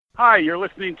Hi, you're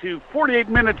listening to 48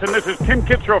 Minutes, and this is Tim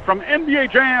Kitzrow from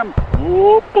NBA Jam.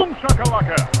 Whoa, boom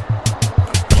shakalaka.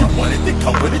 You wanted to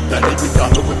come with it, done it, we got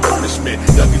it with punishment.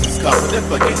 Youngest is confident,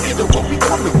 but can't handle what we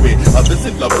coming with. Others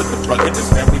in love with the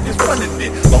ruggedness, family just running it.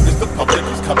 Long as the public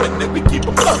is coming, then we keep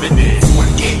them loving it.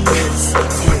 28 minutes,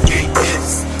 28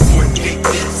 minutes, 28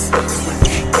 minutes,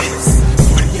 28 minutes,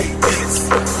 28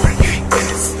 minutes, 28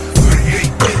 minutes,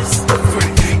 28 minutes,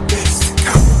 28 minutes,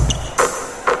 go.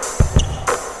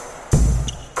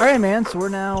 All right, man, so we're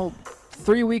now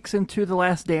 3 weeks into The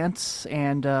Last Dance,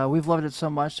 and we've loved it so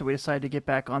much that we decided to get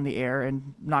back on the air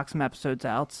and knock some episodes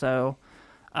out. So,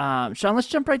 Sean, let's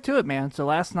jump right to it, man. So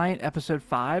last night, episode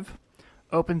 5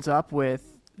 opens up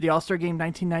with the All-Star Game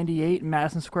 1998 in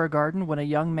Madison Square Garden when a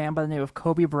young man by the name of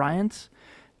Kobe Bryant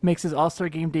makes his All-Star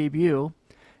Game debut,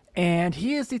 and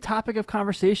he is the topic of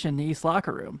conversation in the East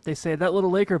locker room. They say that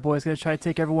little Laker boy is going to try to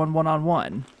take everyone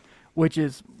one-on-one, which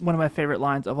is one of my favorite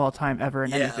lines of all time ever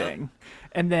in anything.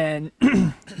 And then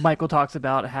Michael talks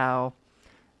about how,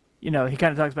 he kind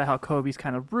of talks about how Kobe's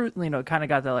kind of root, kind of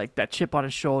got that chip on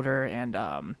his shoulder. And,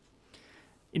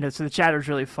 so the chatter's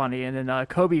really funny. And then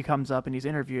Kobe comes up in these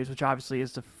interviews, which obviously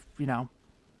is, a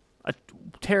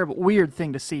terrible, weird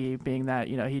thing to see, being that,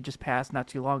 he just passed not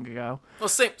too long ago. Well,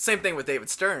 same thing with David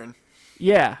Stern.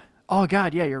 Yeah. Oh,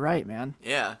 God, yeah, you're right, man.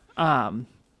 Yeah.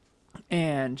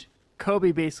 And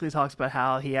Kobe basically talks about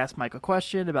how he asked Mike a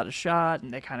question about a shot,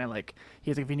 and they kind of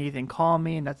he's like, if you need anything, call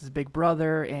me, and that's his big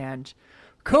brother. And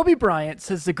Kobe Bryant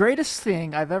says the greatest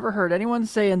thing I've ever heard anyone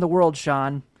say in the world,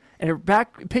 Sean, and it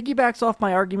piggybacks off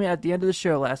my argument at the end of the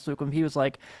show last week when he was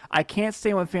like, I can't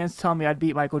stand when fans tell me I'd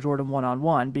beat Michael Jordan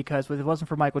one-on-one, because if it wasn't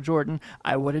for Michael Jordan,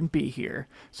 I wouldn't be here.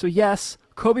 So yes,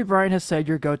 Kobe Bryant has said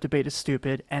your GOAT debate is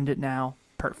stupid. End it now.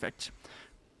 Perfect.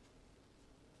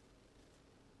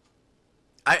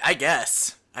 I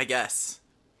guess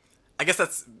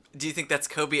that's. Do you think that's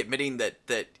Kobe admitting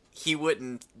that he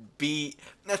wouldn't be?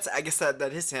 I guess that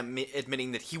is him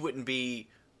admitting that he wouldn't be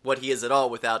what he is at all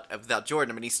without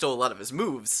Jordan. I mean, he stole a lot of his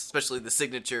moves, especially the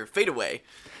signature fadeaway,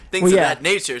 things of that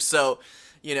nature. So,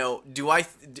 do I?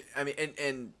 I mean,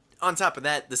 and on top of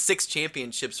that, the 6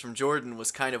 championships from Jordan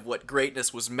was kind of what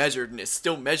greatness was measured and is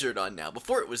still measured on now.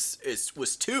 Before it was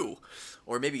 2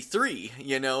 or maybe 3,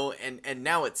 and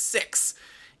now it's 6.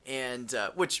 And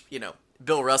which,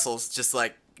 Bill Russell's just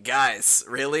like, guys,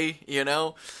 really,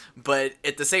 but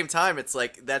at the same time, it's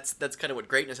like that's kind of what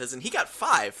greatness is. And he got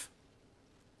 5.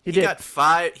 He got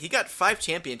 5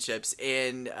 championships,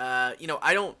 and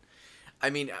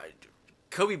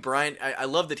Kobe Bryant, I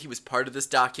love that he was part of this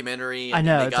documentary. And I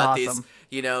know, they it's got awesome.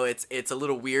 These, it's a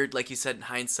little weird, like you said, in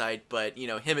hindsight, but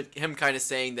him kind of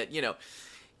saying that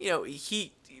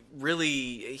he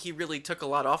really took a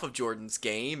lot off of Jordan's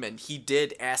game, and he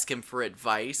did ask him for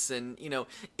advice, and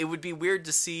it would be weird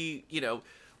to see,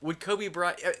 would Kobe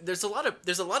Bryant, there's a lot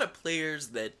of players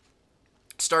that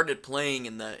started playing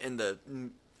in the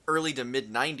early to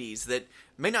mid 90s that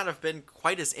may not have been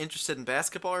quite as interested in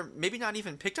basketball, or maybe not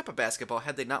even picked up a basketball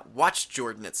had they not watched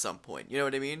Jordan at some point. You know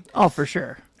what I mean? Oh, for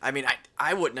sure. I mean,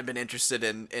 I wouldn't have been interested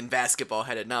in basketball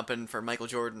had it not been for Michael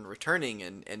Jordan returning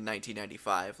in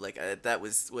 1995. That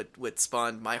was what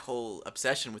spawned my whole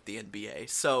obsession with the NBA.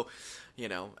 So,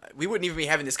 we wouldn't even be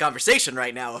having this conversation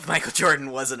right now if Michael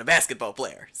Jordan wasn't a basketball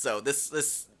player. So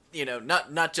this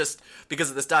not just because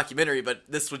of this documentary, but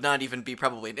this would not even be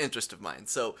probably an interest of mine.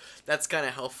 So that's kind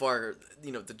of how far,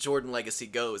 the Jordan legacy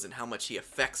goes and how much he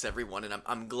affects everyone. And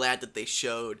I'm glad that they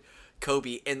showed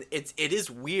Kobe. And it is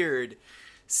weird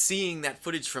seeing that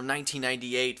footage from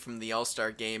 1998 from the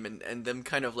All-Star game and them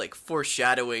kind of like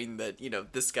foreshadowing that,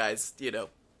 this guy's,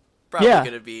 probably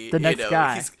going to be, the next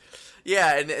guy.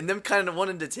 And them kind of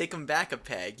wanting to take him back a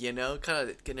peg, kind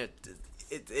of going to...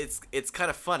 It's kind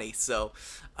of funny, so,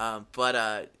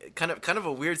 but kind of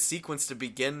a weird sequence to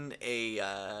begin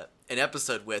an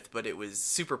episode with, but it was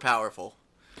super powerful.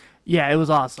 Yeah, it was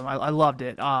awesome. I loved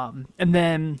it. And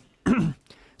then,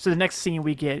 so the next scene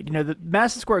we get, the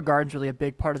Madison Square Garden's really a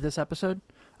big part of this episode,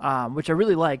 which I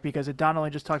really like because it not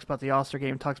only just talks about the All-Star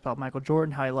Game, it talks about Michael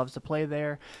Jordan, how he loves to play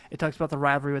there. It talks about the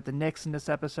rivalry with the Knicks in this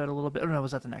episode a little bit. Oh, no,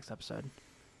 was that the next episode?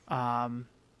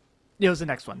 It was the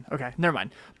next one. Okay, never mind.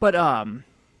 But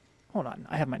hold on,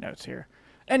 I have my notes here.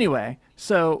 Anyway,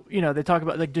 so they talk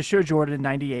about to show Jordan in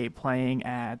 '98 playing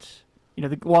at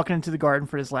walking into the Garden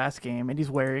for his last game, and he's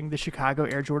wearing the Chicago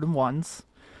Air Jordan 1s,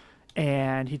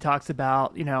 and he talks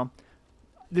about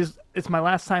this. It's my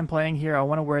last time playing here. I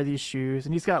want to wear these shoes,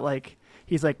 and he's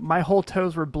like my whole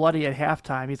toes were bloody at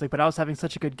halftime. He's like, but I was having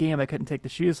such a good game I couldn't take the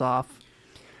shoes off.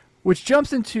 Which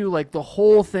jumps into the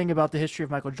whole thing about the history of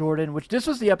Michael Jordan, which this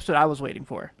was the episode I was waiting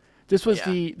for This was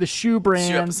the shoe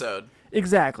brand. Shoe episode.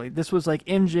 Exactly. This was like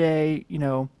MJ,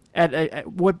 at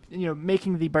what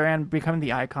making the brand, becoming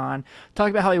the icon.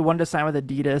 Talking about how he wanted to sign with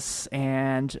Adidas,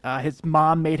 and his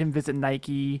mom made him visit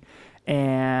Nike,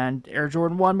 and Air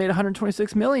Jordan 1 made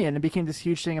 $126 million and became this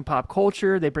huge thing in pop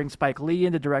culture. They bring Spike Lee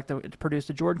in to produce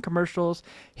the Jordan commercials.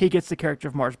 He gets the character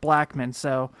of Mars Blackman.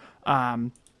 So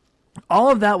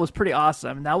all of that was pretty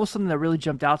awesome. And that was something that really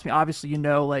jumped out to me. Obviously,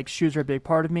 like shoes are a big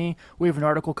part of me. We have an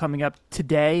article coming up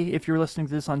today, if you're listening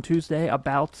to this on Tuesday,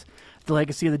 about the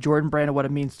legacy of the Jordan brand and what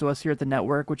it means to us here at the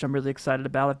network, which I'm really excited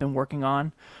about. I've been working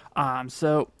on.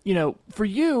 So, for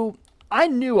you, I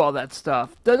knew all that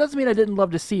stuff. That doesn't mean I didn't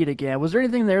love to see it again. Was there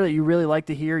anything there that you really liked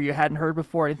to hear, you hadn't heard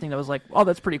before, anything that was like, oh,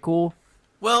 that's pretty cool?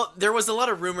 Well, there was a lot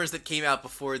of rumors that came out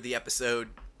before the episode.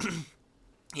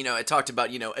 It talked about,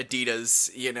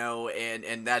 Adidas,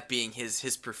 and that being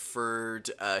his preferred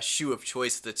shoe of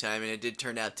choice at the time, and it did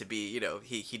turn out to be,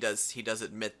 he does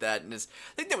admit that, and I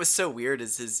think that was so weird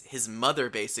is his mother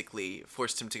basically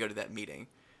forced him to go to that meeting.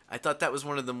 I thought that was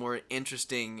one of the more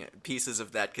interesting pieces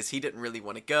of that, because he didn't really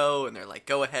want to go, and they're like,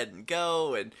 go ahead and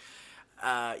go, and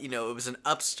it was an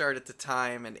upstart at the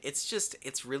time, and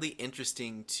it's really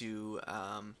interesting to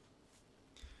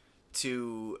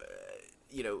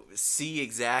see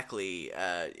exactly,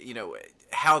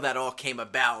 how that all came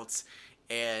about.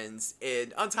 And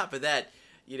on top of that,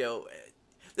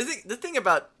 the thing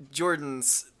about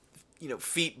Jordan's,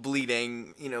 feet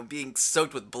bleeding, being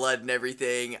soaked with blood and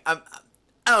everything,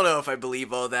 I don't know if I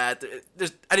believe all that.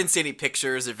 I didn't see any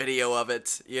pictures or video of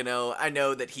it, I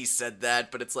know that he said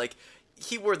that, but it's like,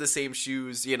 he wore the same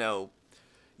shoes,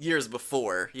 years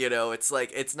before, it's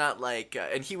like, it's not like,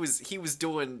 and he was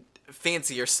doing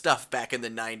fancier stuff back in the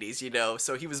 90s,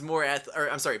 so he was more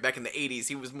back in the 80s,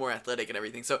 he was more athletic and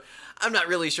everything. So I'm not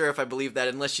really sure if I believe that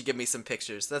unless you give me some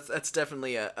pictures. That's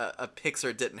definitely a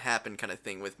Pixar didn't happen kind of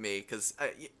thing with me, because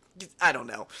I don't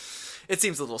know. It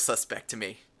seems a little suspect to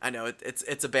me. I know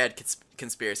it's a bad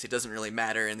conspiracy. It doesn't really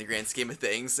matter in the grand scheme of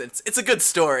things. It's a good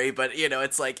story, but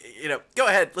it's like, go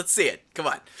ahead, let's see it. Come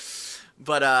on.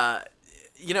 But I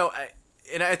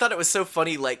thought it was so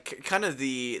funny, like kind of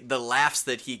the laughs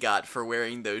that he got for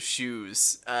wearing those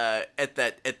shoes at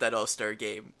that All-Star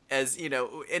game, as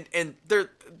and they're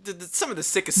some of the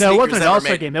sickest sneakers ever made. No, it wasn't an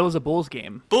All-Star game. It was a Bulls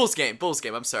game. Bulls game.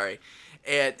 I'm sorry.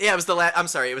 And yeah, it was the last. I'm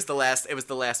sorry, it was the last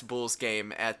Bulls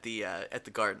game at the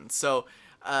Garden. So,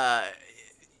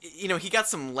 he got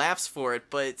some laughs for it,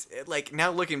 but like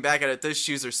now looking back at it, those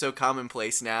shoes are so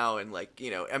commonplace now, and like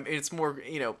I mean, it's more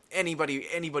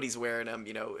anybody's wearing them.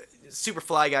 Super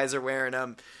fly guys are wearing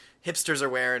them, hipsters are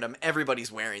wearing them,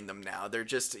 everybody's wearing them now. They're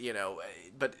just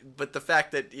but the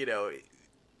fact that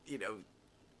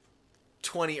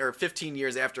 20 or 15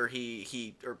 years after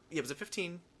was it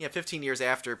 15? Yeah, 15 years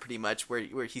after, pretty much,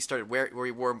 where he started where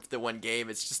he wore the one game.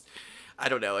 It's just, I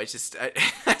don't know. I just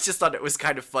thought it was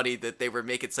kind of funny that they were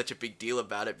making such a big deal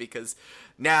about it, because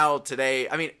now today,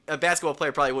 I mean, a basketball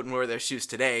player probably wouldn't wear their shoes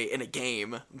today in a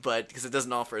game, but because it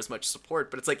doesn't offer as much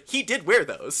support. But it's like, he did wear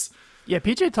those. Yeah,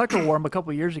 PJ Tucker wore them a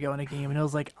couple years ago in a game, and it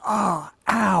was like,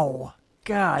 ow.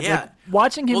 God, yeah. Like,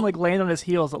 watching him land on his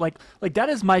heels, like that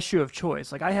is my shoe of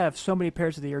choice. Like, I have so many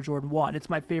pairs of the Air Jordan 1. It's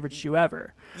my favorite shoe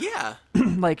ever. Yeah.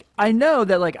 Like, I know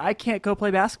that I can't go play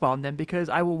basketball in them, because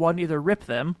I will, one, either rip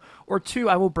them, or two,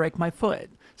 I will break my foot.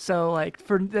 So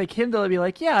for him to be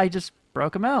like, yeah, I just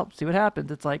broke them out, see what happens.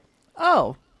 It's like,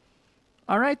 oh,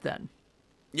 all right then.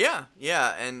 Yeah,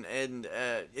 and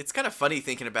it's kind of funny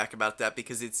thinking back about that,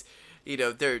 because it's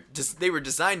they were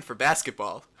designed for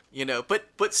basketball.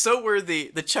 But so were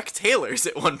the Chuck Taylors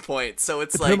at one point. So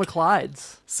it's the like Puma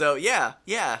Clydes. So yeah.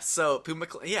 So Puma,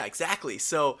 yeah, exactly.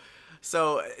 So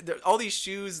all these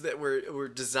shoes that were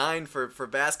designed for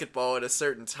basketball at a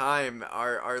certain time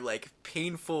are like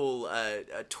painful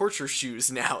torture shoes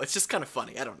now. It's just kind of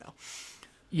funny. I don't know.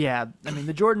 Yeah, I mean,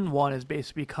 the Jordan 1 has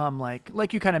basically become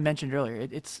like you kind of mentioned earlier.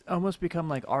 It's almost become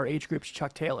like our age group's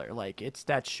Chuck Taylor. Like, it's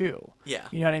that shoe. Yeah.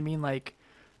 You know what I mean? Like,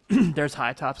 there's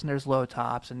high tops and there's low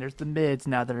tops and there's the mids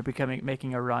now that are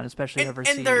making a run, especially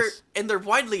overseas. And they're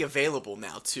widely available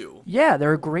now too. Yeah,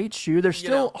 they're a great shoe. They're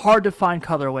still hard to find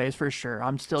colorways for sure.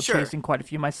 I'm still chasing quite a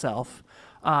few myself.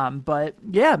 But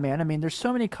yeah, man, I mean, there's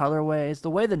so many colorways. The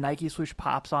way the Nike swoosh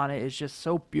pops on it is just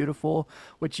so beautiful,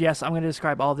 which, yes, I'm going to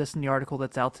describe all this in the article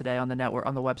that's out today on the network,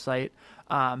 on the website.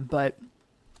 But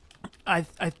I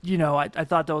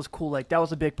thought that was cool. Like, that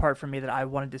was a big part for me that I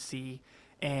wanted to see.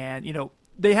 And,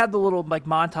 they had the little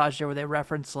montage there where they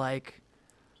reference all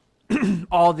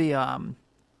the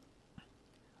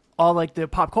all like the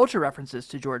pop culture references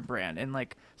to Jordan Brand and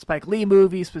like Spike Lee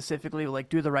movies specifically, like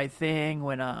Do the Right Thing,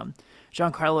 when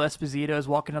Giancarlo Esposito is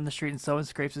walking down the street and someone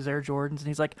scrapes his Air Jordans and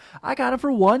he's like, I got him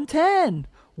for 110,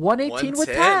 118 with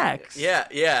 110. tax.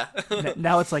 Yeah.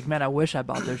 Now it's like, man, I wish I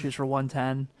bought those shoes for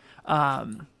 110.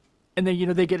 And then, you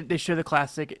know, they show the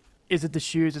classic, is it the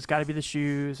shoes? It's got to be the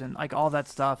shoes, and like all that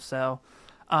stuff. So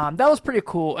that was pretty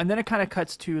cool. And then it kind of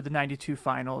cuts to the 92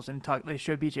 finals, and they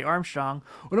showed B.J. Armstrong.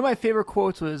 One of my favorite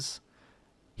quotes was,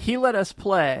 he let us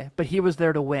play, but he was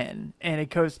there to win. And it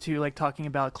goes to like talking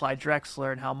about Clyde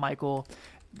Drexler and how Michael,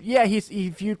 he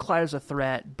viewed Clyde as a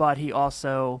threat, but he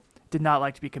also did not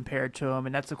like to be compared to him.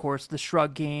 And that's, of course, the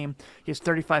shrug game. He has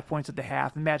 35 points at the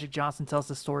half. And Magic Johnson tells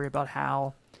the story about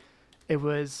how it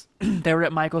was, they were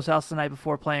at Michael's house the night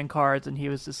before playing cards, and he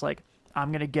was just like,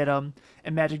 I'm going to get him.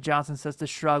 And Magic Johnson says the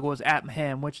shrug was at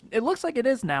him, which it looks like it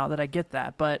is now that I get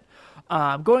that. But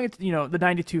going into, you know, the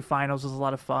 92 finals was a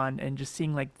lot of fun, and just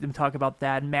seeing like them talk about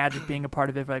that and Magic being a part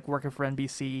of it, like working for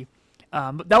NBC.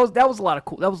 But that was a lot of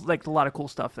cool. That was like a lot of cool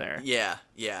stuff there. Yeah,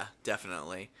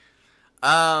 definitely.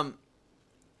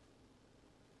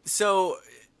 So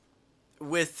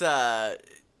with the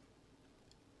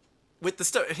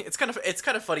stuff, it's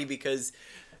kind of funny because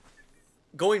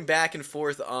going back and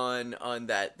forth on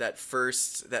that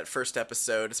first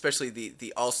episode, especially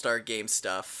the All-Star Game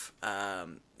stuff,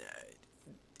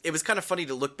 it was kind of funny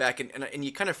to look back and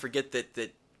you kind of forget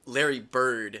that Larry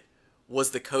Bird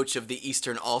was the coach of the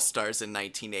Eastern All-Stars in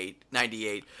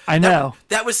 1998. I know.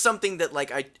 That was something that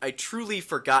like I truly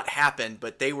forgot happened,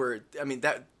 but they were, I mean,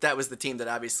 that was the team that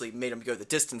obviously made them go the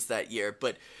distance that year.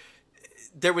 But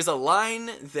there was a line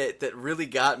that really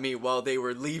got me while they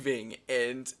were leaving,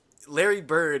 and Larry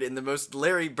Bird, in the most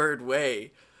Larry Bird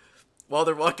way, while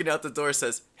they're walking out the door,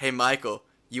 says, "Hey Michael,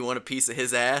 you want a piece of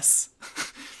his ass?"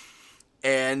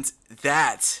 And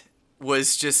that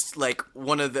was just like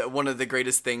one of the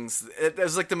greatest things. It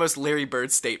was like the most Larry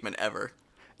Bird statement ever.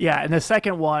 Yeah, and the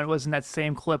second one was in that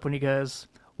same clip when he goes,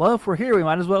 well, if we're here, we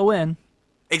might as well win.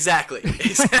 Exactly.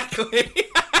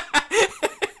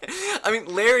 I mean,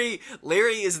 Larry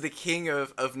is the king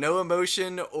of no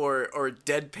emotion or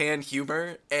deadpan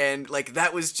humor, and like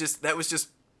that was just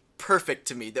perfect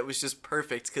to me. That was just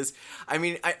perfect because I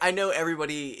mean I know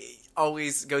everybody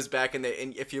always goes back and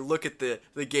if you look at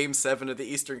the Game 7 of the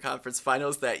Eastern Conference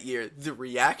Finals that year, the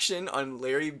reaction on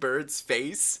Larry Bird's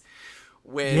face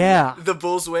when the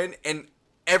Bulls win and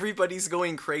everybody's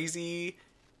going crazy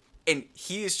and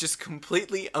he is just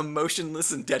completely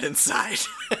emotionless and dead inside.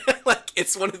 Like,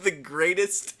 it's one of the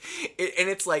greatest, and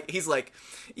it's like, he's like,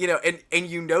 you know, and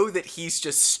you know that he's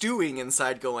just stewing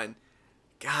inside going,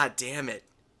 God damn it,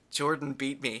 Jordan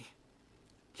beat me.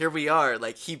 Here we are,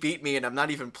 like, he beat me and I'm not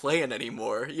even playing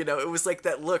anymore. You know, it was like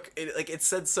that look, it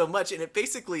said so much, and it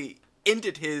basically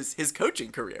ended his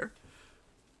coaching career.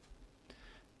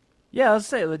 Yeah, let's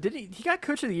say, he got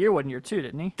Coach of the Year 1 year too,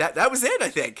 didn't he? That was it, I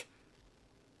think.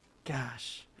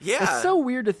 Gosh. Yeah. It's so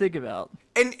weird to think about.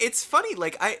 And it's funny,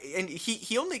 like,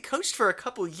 he only coached for a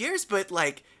couple years, but,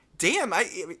 like, damn, I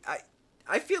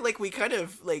feel like we kind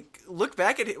of, like, look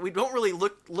back at it, we don't really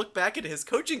look back at his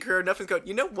coaching career enough and go,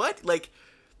 you know what, like,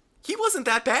 he wasn't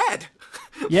that bad.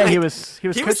 Yeah, like, he was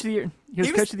Coach of the Year. He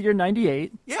was Coach of the Year in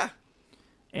 98. Yeah.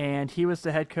 And he was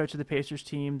the head coach of the Pacers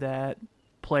team that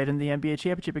played in the NBA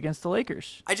championship against the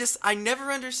Lakers. I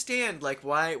never understand, like,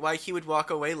 why he would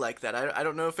walk away like that. I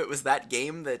don't know if it was that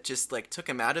game that just, like, took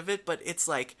him out of it, but it's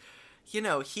like, you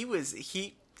know, he was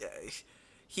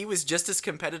just as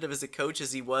competitive as a coach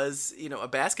as he was, you know, a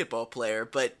basketball player,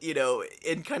 but, you know,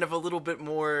 in kind of a little bit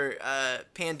more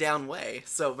pan down way.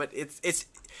 So, but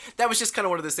that was just kind of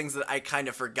one of those things that I kind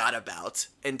of forgot about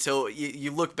until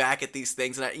you look back at these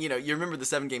things, and you know, you remember the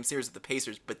 7-game series of the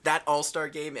Pacers, but that All-Star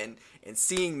game and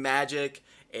seeing Magic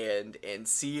and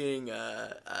seeing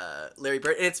Larry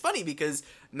Bird, and it's funny because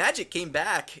Magic came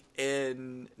back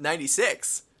in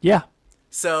 '96. Yeah.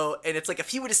 So, and it's like if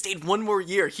he would have stayed one more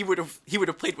year, he would have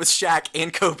played with Shaq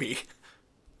and Kobe.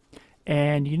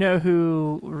 And you know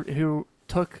who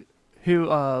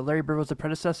Larry Bird was the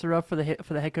predecessor of for the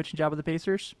head coaching job of the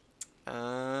Pacers? Go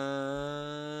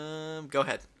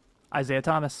ahead. Isaiah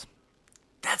Thomas.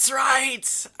 That's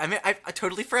right. I mean, I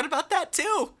totally forgot about that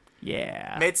too.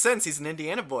 Yeah. Made sense. He's an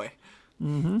Indiana boy.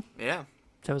 Mm-hmm. Yeah.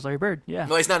 So was Larry Bird. Yeah.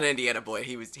 Well, he's not an Indiana boy.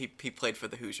 He played for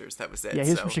the Hoosiers. That was it. Yeah,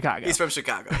 he's from Chicago. He's from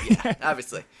Chicago. Yeah,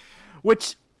 obviously.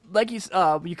 Which, like you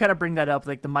kind of bring that up,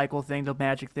 like the Michael thing, the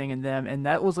Magic thing, and them, and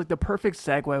that was like the perfect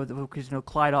segue because you know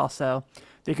Clyde also.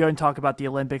 They go and talk about the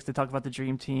Olympics. They talk about the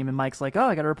Dream Team, and Mike's like, "Oh,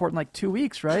 I got to report in like 2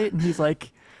 weeks, right?" And he's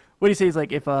like, "What do you say?" He's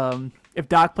like, "If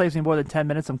Doc plays me more than 10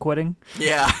 minutes, I'm quitting."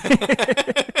 Yeah.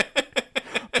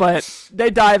 But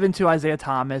they dive into Isaiah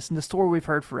Thomas and the story we've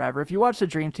heard forever. If you watch the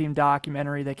Dream Team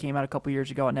documentary that came out a couple years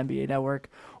ago on NBA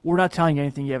Network, we're not telling you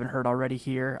anything you haven't heard already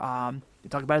here. They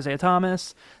talk about Isaiah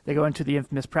Thomas. They go into the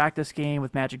infamous practice game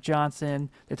with Magic Johnson.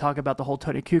 They talk about the whole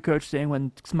Tony Kukoc thing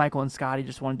when Michael and Scottie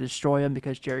just wanted to destroy him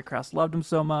because Jerry Krause loved him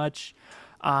so much.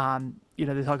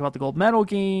 They talk about the gold medal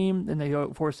game, and they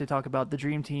talk about the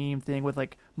Dream Team thing with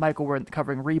like Michael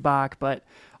covering Reebok. But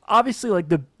obviously, like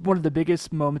one of the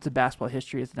biggest moments of basketball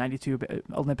history is the '92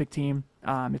 Olympic team.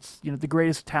 It's the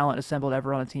greatest talent assembled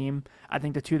ever on a team. I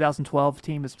think the 2012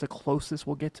 team is the closest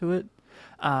we'll get to it.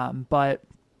 But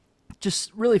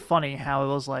just really funny how it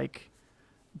was like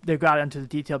they got into the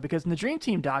detail, because in the Dream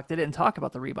Team doc they didn't talk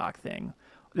about the Reebok thing.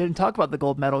 They didn't talk about the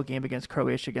gold medal game against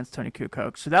Croatia against Tony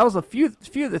Kukoc. So that was a few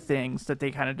of the things that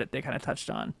they kind of touched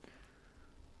on.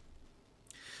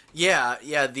 Yeah.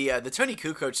 The Tony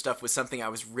Kukoc stuff was something I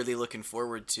was really looking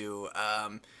forward to.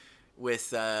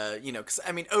 Because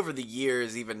I mean, over the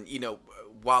years, even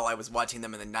while I was watching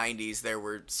them in the '90s, there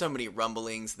were so many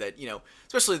rumblings that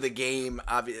especially the game,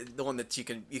 the one that you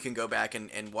can go back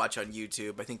and watch on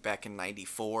YouTube. I think back in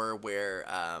 '94, where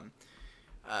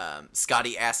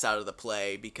Scottie asked out of the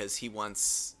play because he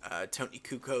wants Tony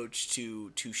Kukoc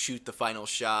to shoot the final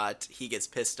shot. He gets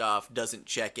pissed off, doesn't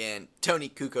check in. Tony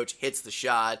Kukoc hits the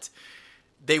shot.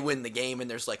 They win the game, and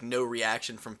there's like no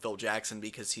reaction from Phil Jackson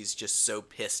because he's just so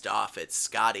pissed off at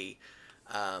Scottie.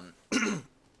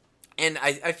 And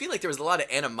I feel like there was a lot of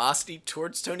animosity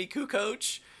towards Tony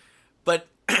Kukoc, but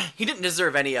he didn't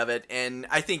deserve any of it. And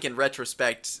I think in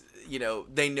retrospect,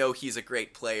 they know he's a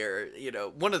great player,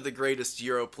 one of the greatest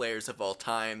Euro players of all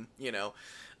time.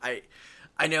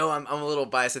 I know I'm a little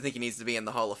biased. I think he needs to be in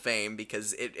the Hall of Fame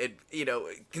because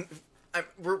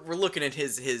we're looking at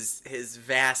his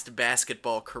vast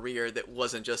basketball career that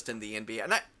wasn't just in the NBA.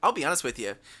 And I'll be honest with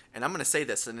you, and I'm going to say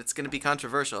this, and it's going to be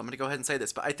controversial. I'm going to go ahead and say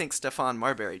this, but I think Stephon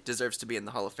Marbury deserves to be in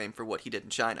the Hall of Fame for what he did in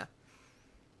China.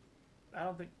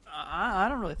 I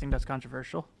don't really think that's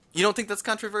controversial. You don't think that's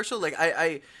controversial?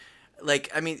 I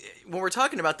mean, when we're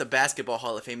talking about the Basketball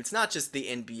Hall of Fame, it's not just the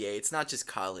NBA, it's not just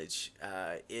college.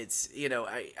 It's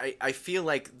I feel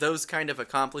like those kind of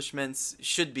accomplishments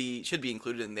should be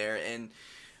included in there. And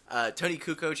Tony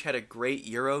Kukoc had a great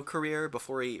Euro career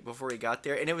before he got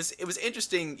there, and it was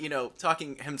interesting,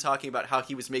 talking about how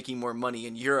he was making more money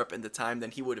in Europe in the time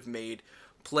than he would have made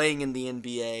playing in the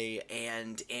NBA,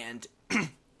 and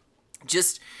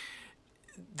just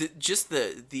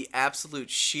the absolute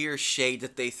sheer shade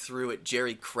that they threw at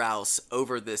Jerry Krause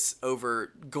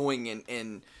over going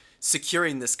and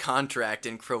securing this contract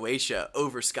in Croatia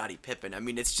over Scottie Pippen. I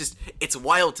mean, it's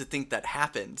wild to think that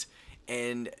happened,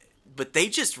 but they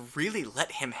just really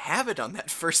let him have it on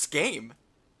that first game.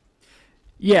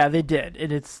 Yeah, they did.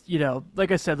 And it's,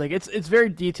 like I said, like it's very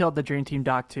detailed, the Dream Team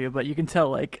doc too, but you can tell,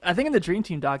 like, I think in the Dream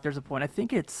Team doc there's a point, I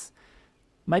think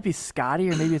might be Scotty,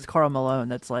 or maybe it's Karl Malone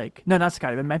that's like, no, not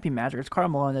Scotty, but it might be Magic. It's Karl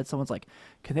Malone that someone's like,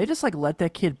 can they just like let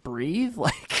that kid breathe?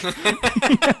 Like,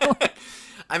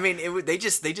 I mean, they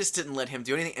just didn't let him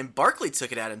do anything, and Barkley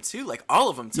took it at him too. Like all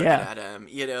of them took it at him,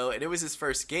 and it was his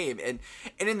first game, and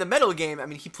in the medal game, I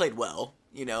mean, he played well,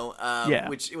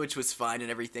 which was fine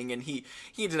and everything, and he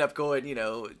ended up going,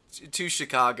 to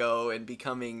Chicago and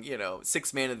becoming,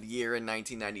 sixth man of the year in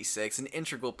 1996, an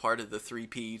integral part of the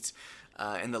three-peat.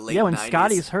 In the late 90s. When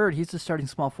Scotty's hurt, he's just starting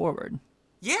small forward.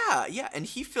 Yeah, and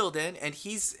he filled in, and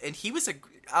he was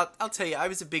I'll tell you, I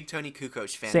was a big Tony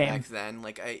Kukoc fan back then.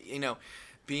 Like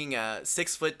being a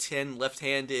 6'10"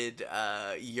 left-handed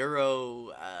Euro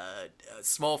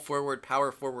small forward,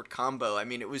 power forward combo. I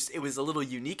mean, it was a little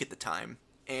unique at the time,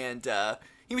 and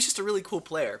he was just a really cool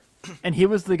player. And he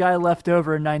was the guy left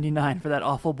over in '99 for that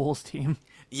awful Bulls team.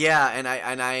 Yeah, and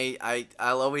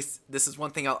I'll always, this is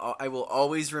one thing I will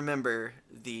always remember,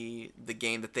 the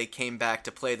game that they came back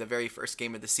to play, the very first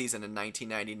game of the season in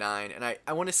 1999, and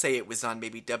I want to say it was on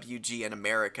maybe WGN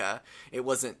America. It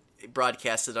wasn't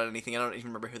broadcasted on anything. I don't even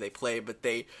remember who they played, but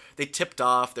they tipped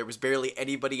off. There was barely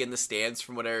anybody in the stands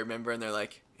from what I remember, and they're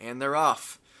like, and they're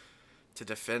off to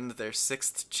defend their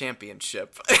 6th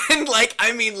championship. And like,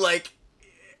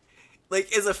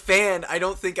 as a fan, I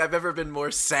don't think I've ever been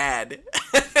more sad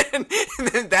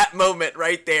than that moment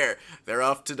right there. They're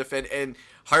off to defend, and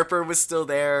Harper was still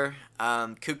there.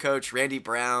 Kukoc, Randy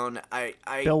Brown,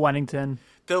 Bill Wennington.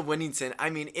 I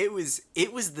mean, it was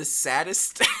the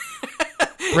saddest.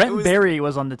 Brent Barry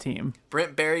was on the team.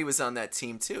 Brent Barry was on that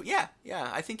team too. Yeah.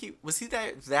 I think he was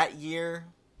there that year.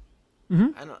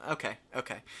 Mm-hmm. I don't.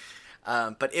 Okay.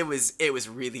 But it was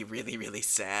really, really, really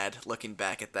sad looking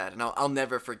back at that, and I'll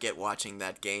never forget watching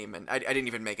that game. And I didn't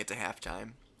even make it to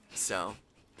halftime, so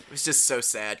It was just so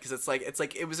sad because it's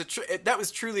like it was that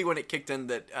was truly when it kicked in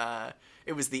that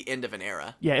it was the end of an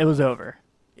era. Yeah, it was over.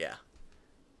 Yeah.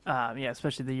 Yeah,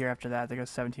 especially the year after that. They go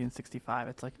 1765.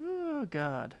 It's like, oh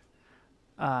god.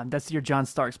 That's the year John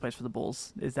Starks plays for the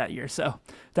Bulls. Is that year? So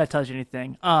if that tells you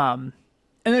anything. And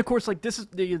then of course, like this is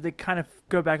they kind of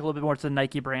go back a little bit more to the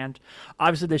Nike brand.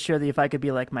 Obviously, they share the "If I Could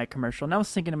Be Like Mike" commercial. And I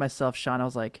was thinking to myself, Sean, I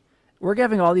was like, we're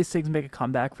having all these things make a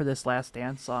comeback for this Last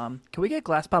Dance. Can we get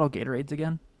glass bottle Gatorades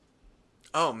again?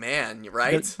 Oh man, you're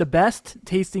right. The best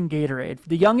tasting Gatorade.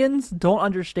 The youngins don't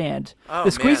understand. Oh,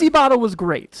 the squeezy man. bottle was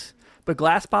great. But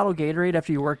glass bottle Gatorade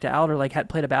after you worked out or like had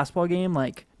played a basketball game,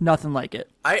 like nothing like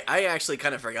it. I actually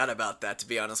kind of forgot about that, to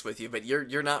be honest with you, but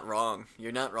you're not wrong.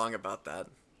 You're not wrong about that.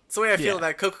 It's the way I feel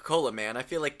about Coca-Cola, man. I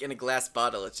feel like in a glass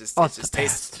bottle, it just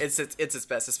tastes it's its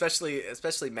best,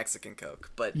 especially Mexican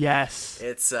Coke. But yes,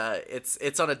 it's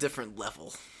on a different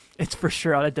level. It's for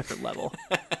sure on a different level.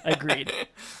 Agreed.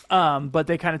 But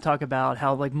they kind of talk about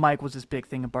how like Mike was this big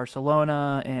thing in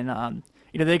Barcelona, and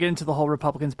they get into the whole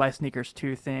Republicans buy sneakers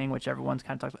too thing, which everyone's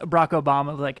kind of talks about. Barack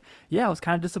Obama was like, yeah, I was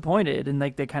kind of disappointed, and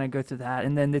like they kind of go through that,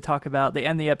 and then they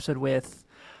end the episode with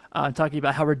talking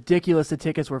about how ridiculous the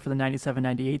tickets were for the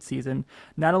 97-98 season,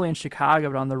 not only in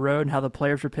Chicago but on the road, and how the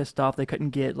players were pissed off they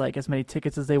couldn't get like as many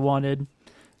tickets as they wanted.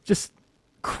 Just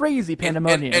crazy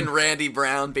pandemonium. And Randy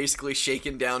Brown basically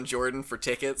shaking down Jordan for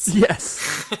tickets.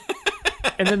 Yes.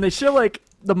 And then they show like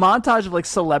the montage of like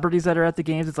celebrities that are at the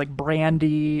games. It's like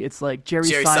Brandy. It's like Jerry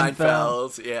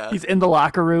Seinfeld. Yeah, he's in the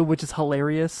locker room, which is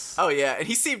hilarious. Oh yeah, and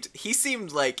he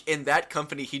seemed like in that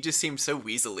company he just seemed so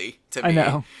weaselly to me. I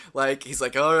know. Like he's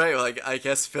like, all right, well, like I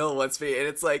guess Phil wants me, and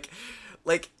it's like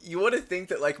you want to think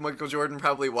that like Michael Jordan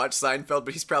probably watched Seinfeld,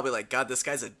 but he's probably like, God, this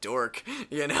guy's a dork,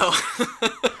 you know?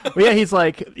 Well, yeah, he's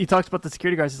like, he talks about the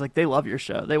security guards. He's like, they love your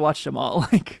show. They watched them all.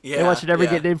 Like, they watched it every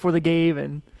day before the game,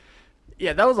 and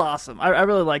yeah, that was awesome. I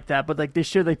really liked that. But like, they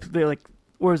like,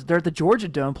 whereas they're at the Georgia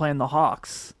Dome playing the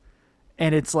Hawks,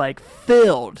 and it's like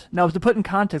filled. Now, to put in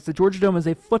context, the Georgia Dome is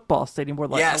a football stadium where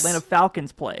like Atlanta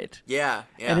Falcons played. Yeah.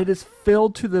 And it is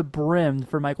filled to the brim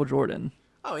for Michael Jordan.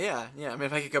 Oh, yeah. I mean,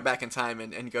 if I could go back in time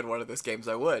and go to one of those games,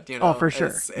 I would. You know? Oh, for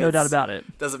sure. No doubt about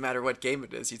it. Doesn't matter what game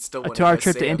it is. You'd still want to our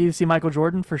trip to Indy to see Michael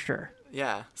Jordan, for sure.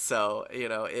 Yeah. So,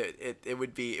 it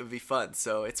would be fun.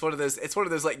 So, it's one of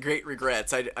those like great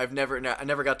regrets. I never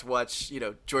got to watch,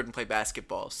 Jordan play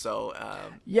basketball. So,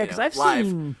 yeah, cuz I've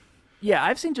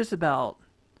seen just about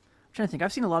I'm trying to think.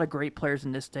 I've seen a lot of great players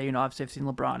in this day. Obviously I've seen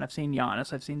LeBron, I've seen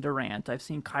Giannis, I've seen Durant, I've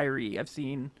seen Kyrie, I've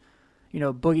seen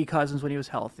Boogie Cousins when he was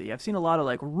healthy. I've seen a lot of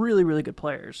like really, really good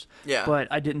players. Yeah. But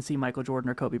I didn't see Michael Jordan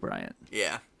or Kobe Bryant.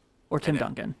 Yeah. Or Tim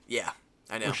Duncan. Yeah,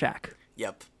 I know. Or Shaq.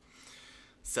 Yep.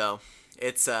 So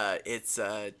it's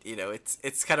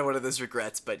kind of one of those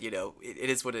regrets, but it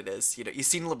is what it is. You've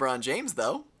seen LeBron James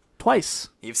though. Twice.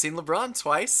 You've seen LeBron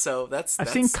twice, so that's. I've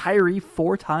seen Kyrie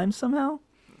 4 times somehow.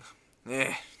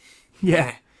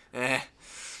 Yeah.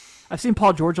 I've seen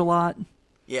Paul George a lot.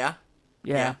 Yeah.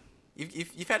 Yeah.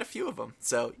 You've had a few of them,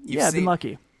 so I've been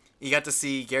lucky. You got to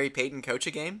see Gary Payton coach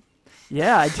a game.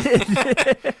 Yeah, I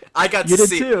did. I got you to did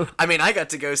see. Too. I mean, I got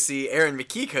to go see Aaron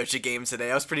McKie coach a game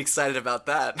today. I was pretty excited about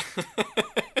that.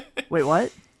 Wait,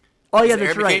 what? Oh yeah,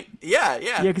 that's right. Yeah.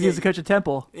 Yeah, because he was the coach at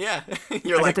Temple. Yeah,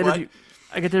 you're like what?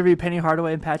 I got to interview Penny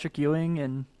Hardaway and Patrick Ewing,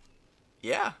 and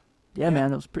yeah,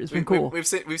 man, it's been cool. We've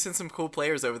seen some cool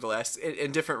players over the last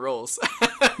in different roles.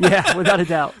 Yeah, without a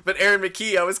doubt. But Aaron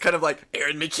McKie, I was kind of like,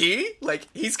 Aaron McKie? Like,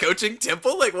 he's coaching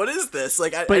Temple? Like, what is this?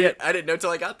 Like, I didn't know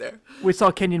till I got there. We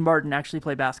saw Kenyon Martin actually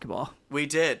play basketball. We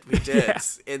did. Yeah.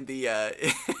 In the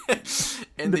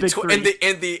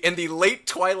late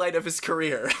twilight of his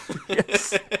career.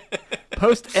 Yes.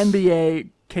 Post NBA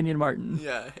Kenyon Martin.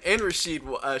 Yeah, and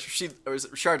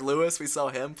Rashard Lewis, we saw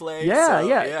him play.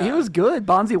 Yeah, he was good.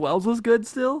 Bonzi Wells was good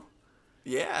still.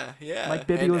 Yeah. Like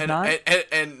Bibby was not.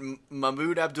 And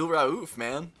Mahmoud Abdul-Rauf,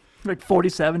 man. Like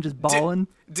 47, just balling.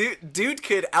 Dude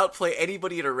could outplay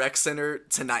anybody at a rec center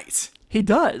tonight. He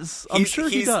does. I'm sure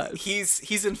he does.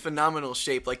 He's in phenomenal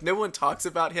shape. Like, no one talks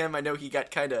about him. I know he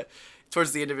got kind of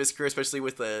towards the end of his career, especially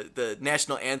with the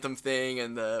national anthem thing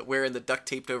and the wearing the duct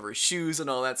taped over his shoes and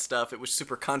all that stuff. It was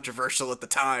super controversial at the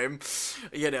time.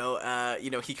 He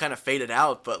kind of faded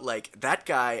out, but like that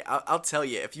guy, I'll tell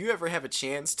you, if you ever have a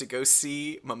chance to go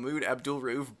see Mahmoud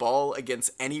Abdul-Rauf ball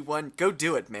against anyone, go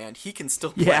do it, man. He can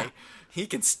still play. Yeah. He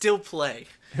can still play.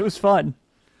 It was fun.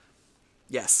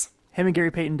 Yes. Him and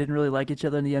Gary Payton didn't really like each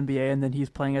other in the NBA, and then he's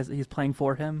playing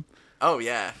for him. Oh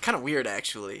yeah, kind of weird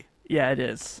actually. Yeah, it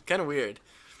is. Kind of weird.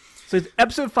 So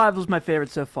episode 5 was my favorite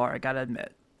so far, I gotta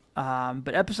admit.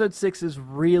 But episode 6 is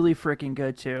really freaking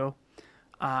good too.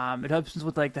 It opens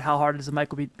with like the how hard is a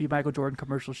be Michael Jordan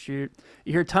commercial shoot.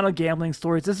 You hear a ton of gambling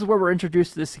stories. This is where we're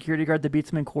introduced to the security guard that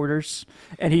beats him in quarters,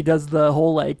 and he does the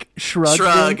whole like shrug.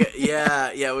 Thing. Yeah,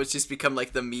 it's just become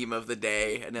like the meme of the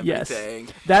day and everything.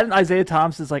 Yes. That and Isaiah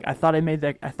Thomas is like, I thought I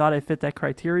fit that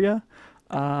criteria.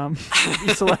 You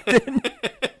selected.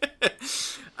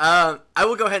 I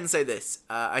will go ahead and say this.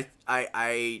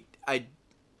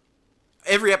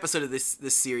 Every episode of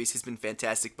this series has been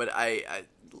fantastic, but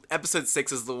episode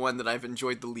 6 is the one that I've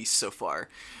enjoyed the least so far.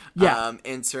 Yeah.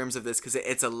 In terms of this, because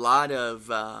it's a lot of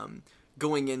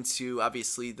going into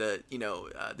obviously the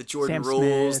Jordan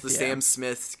rules, Sam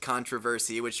Smith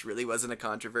controversy, which really wasn't a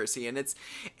controversy, and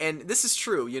this is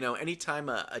true. Anytime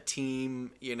a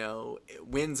team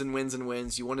wins and wins and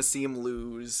wins, you want to see them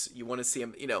lose. You want to see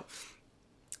them,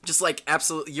 just like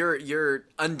absolutely your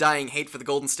undying hate for the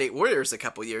Golden State Warriors a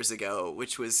couple years ago,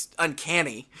 which was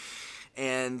uncanny.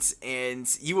 And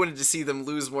you wanted to see them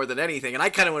lose more than anything, and I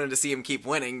kind of wanted to see them keep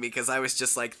winning because I was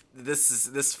just like,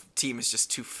 this team is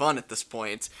just too fun at this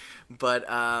point. But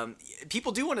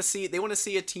people do want to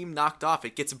see a team knocked off.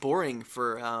 It gets boring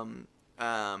for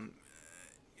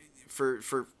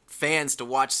fans to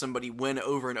watch somebody win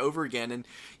over and over again. And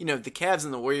the Cavs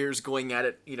and the Warriors going at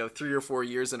it 3 or 4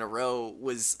 years in a row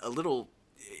was a little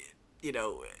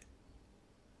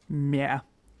meh.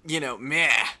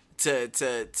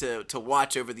 To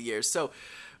watch over the years. So,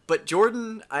 but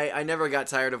Jordan, I never got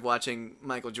tired of watching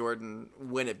Michael Jordan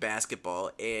win at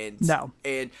basketball. And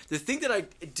the thing that I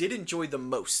did enjoy the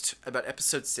most about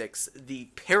episode 6, the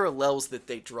parallels that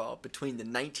they draw between the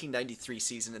 1993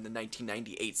 season and the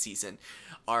 1998 season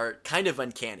are kind of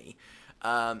uncanny.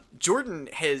 Jordan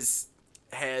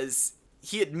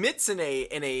he admits in a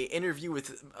interview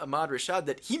with Ahmad Rashad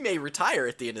that he may retire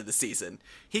at the end of the season.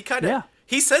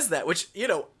 He says that, which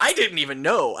I didn't even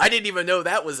know. I didn't even know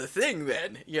that was a thing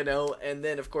then. And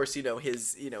then of course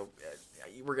his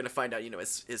we're gonna find out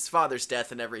his father's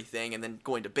death and everything, and then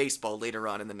going to baseball later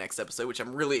on in the next episode, which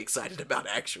I'm really excited about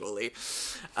actually.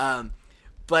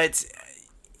 But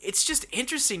it's just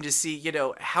interesting to see,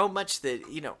 how much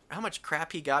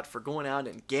crap he got for going out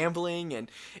and gambling, and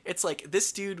it's like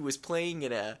this dude was playing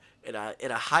at a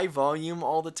high volume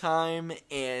all the time,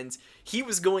 and he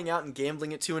was going out and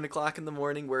gambling at 2:00 in the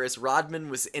morning, whereas Rodman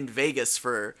was in Vegas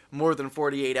for more than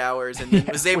 48 hours and then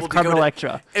was able to Carmen go to,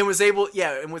 Electra. and was able,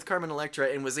 and with Carmen Electra,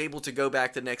 and was able to go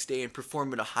back the next day and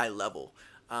perform at a high level.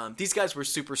 These guys were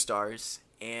superstars,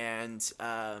 and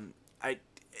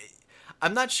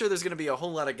I'm not sure there's going to be a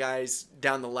whole lot of guys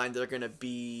down the line that are going to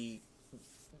be,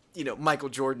 Michael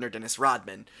Jordan or Dennis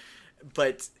Rodman.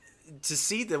 But to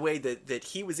see the way that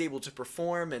he was able to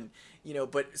perform and,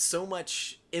 but so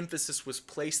much emphasis was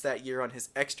placed that year on his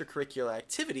extracurricular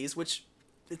activities, which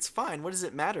it's fine. What does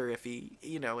it matter if he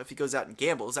goes out and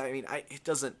gambles? I mean, it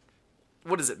doesn't.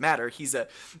 What does it matter?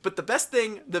 But the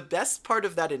best part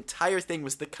of that entire thing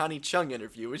was the Connie Chung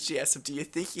interview, when she asked him, "Do you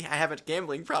think I have a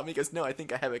gambling problem?" He goes, "No, I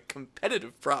think I have a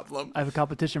competitive problem. I have a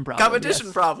competition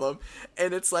problem. Problem."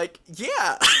 And it's like,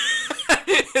 yeah,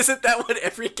 isn't that what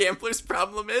every gambler's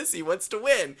problem is? He wants to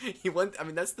win. I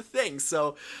mean, that's the thing.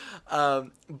 So,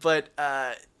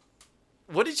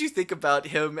 what did you think about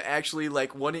him actually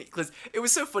wanting? Because it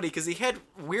was so funny because he had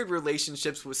weird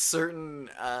relationships with certain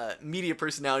media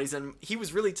personalities, and he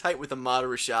was really tight with Ahmad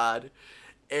Rashad,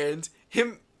 and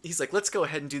he's like, "Let's go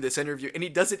ahead and do this interview," and he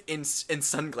does it in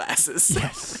sunglasses.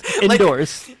 Yes,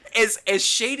 indoors. As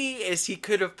shady as he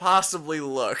could have possibly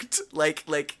looked.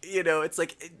 It's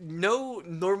like no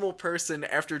normal person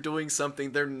after doing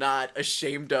something they're not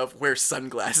ashamed of wears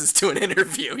sunglasses to an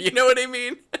interview. You know what I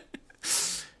mean?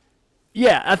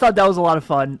 Yeah, I thought that was a lot of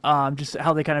fun. Just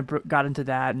how they kind of got into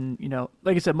that, and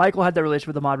like I said, Michael had that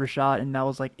relationship with Ahmad Rashad, and that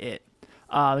was like it.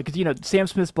 Because Sam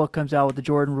Smith's book comes out with the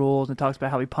Jordan rules and talks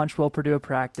about how he punched Will Purdue at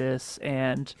practice,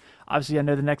 and obviously I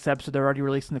know the next episode they're already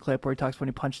releasing the clip where he talks when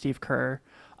he punched Steve Kerr,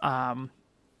 and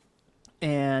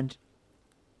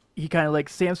he kind of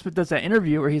Sam Smith does that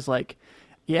interview where he's like,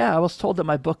 "Yeah, I was told that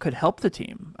my book could help the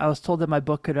team. I was told that my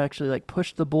book could actually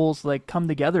push the Bulls come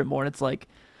together more," and it's like.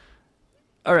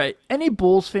 All right. Any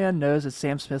Bulls fan knows that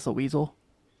Sam Smith's a weasel.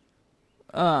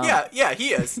 Yeah,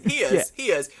 he is. He is. Yeah.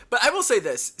 He is. But I will say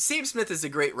this: Sam Smith is a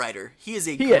great writer. He is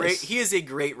a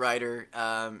great writer.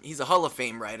 He's a Hall of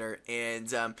Fame writer,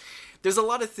 and there's a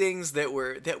lot of things that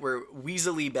were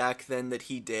weaselly back then that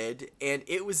he did, and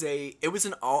it was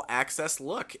an all access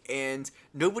look, and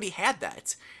nobody had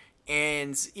that,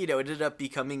 and it ended up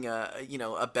becoming a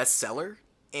bestseller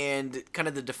and kind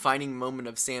of the defining moment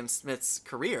of Sam Smith's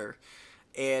career.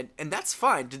 And that's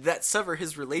fine. Did that sever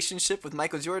his relationship with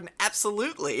Michael Jordan?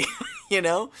 Absolutely. You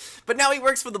know? But now he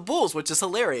works for the Bulls, which is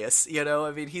hilarious. You know,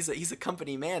 I mean, he's a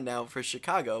company man now for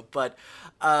Chicago. But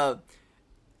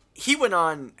he went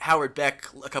on Howard Beck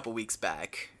a couple weeks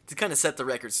back to kind of set the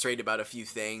record straight about a few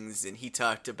things, and he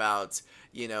talked about,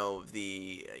 you know,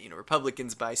 the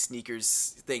Republicans buy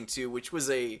sneakers thing too, which was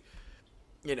it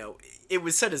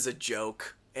was said as a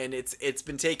joke. And it's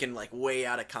been taken like way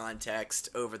out of context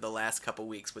over the last couple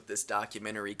weeks with this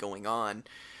documentary going on.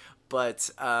 But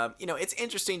it's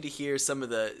interesting to hear some of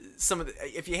the.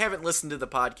 If you haven't listened to the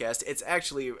podcast, it's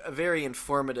actually a very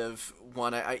informative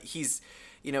one. He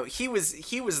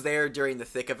was there during the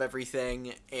thick of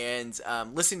everything, and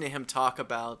listening to him talk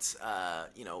about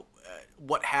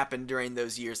what happened during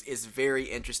those years is very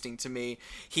interesting to me.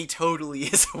 He totally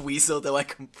is a weasel, though I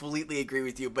completely agree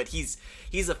with you, but he's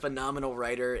a phenomenal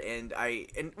writer. And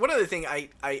one other thing,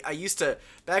 I used to,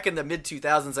 back in the mid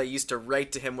 2000s, I used to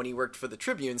write to him when he worked for the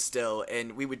Tribune still,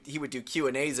 and he would do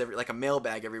Q&As like a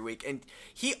mailbag every week, and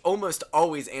he almost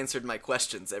always answered my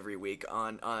questions every week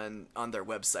on their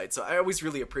website. So I always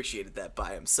really appreciated that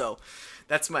by him. So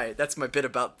that's my bit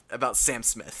about Sam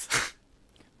Smith.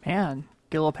 Man,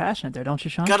 get a little passionate there, don't you,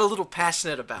 Sean? Got a little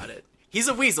passionate about it. He's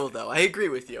a weasel, though. I agree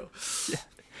with you. Yeah.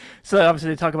 So obviously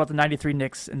they talk about the '93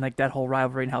 Knicks and like that whole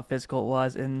rivalry and how physical it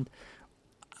was, and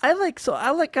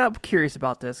I'm curious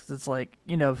about this because it's like,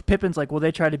 you know, Pippen's like, well,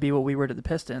 they tried to be what we were to the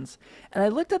Pistons, and I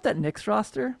looked at that Knicks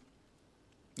roster.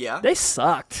 Yeah, they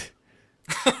sucked.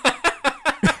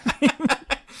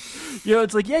 You know,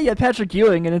 it's like, yeah, you had Patrick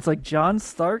Ewing, and it's like John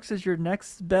Starks is your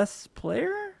next best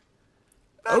player.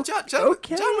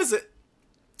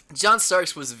 John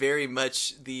Starks was very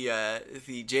much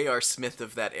the J.R. Smith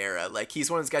of that era. Like,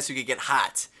 he's one of those guys who could get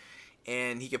hot,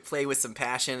 and he could play with some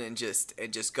passion and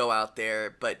just go out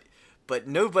there. But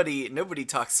nobody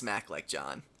talks smack like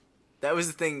John. That was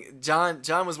the thing. John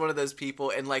was one of those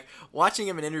people, and like watching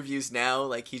him in interviews now,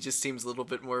 like he just seems a little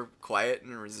bit more quiet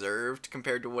and reserved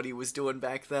compared to what he was doing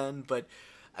back then. But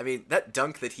I mean, that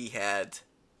dunk that he had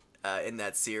in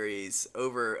that series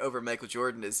over Michael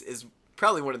Jordan is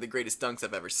probably one of the greatest dunks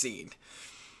I've ever seen.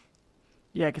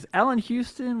 Yeah, because Allen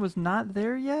Houston was not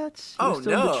there yet. He was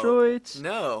still no, in Detroit.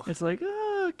 No. It's like,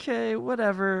 oh, okay,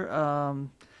 whatever.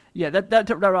 Yeah, that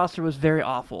roster was very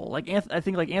awful. Like I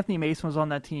think like Anthony Mason was on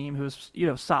that team, who was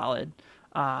solid.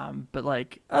 But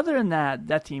like other than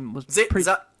that team was pretty.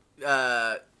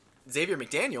 Xavier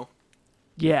McDaniel.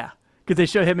 Yeah, because they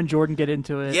show him and Jordan get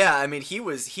into it. Yeah, I mean he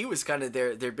was kind of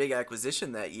their big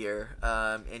acquisition that year,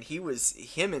 and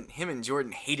him and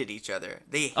Jordan hated each other.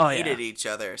 They hated each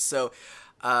other. So,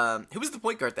 who was the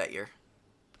point guard that year?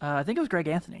 I think it was Greg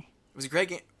Anthony. Was it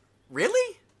Greg?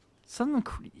 Really? Something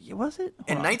was it?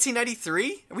 In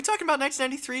 1993? Are we talking about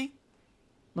 1993?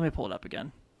 Let me pull it up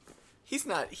again. He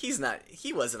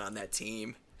wasn't on that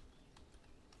team.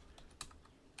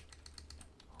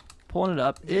 Pulling it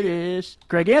up. It is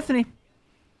Greg Anthony.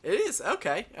 It is?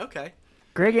 Okay.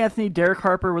 Greg Anthony, Derek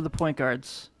Harper were the point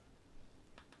guards.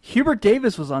 Hubert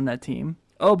Davis was on that team.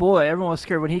 Oh boy, everyone was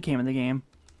scared when he came in the game.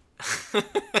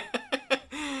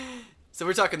 So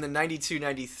we're talking the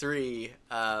 92-93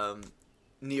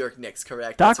 New York Knicks,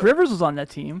 correct? Doc Rivers was on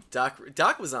that team. Doc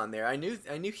was on there. I knew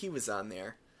he was on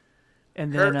there.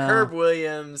 And then Herb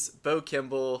Williams, Bo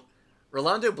Kimball,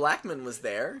 Rolando Blackman was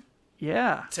there.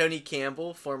 Yeah. Tony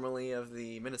Campbell, formerly of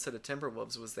the Minnesota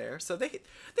Timberwolves, was there. So they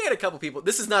had a couple people.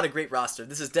 This is not a great roster.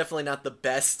 This is definitely not the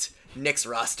best Knicks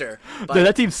roster. No,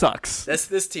 that team sucks.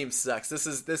 This team sucks. This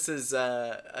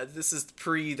is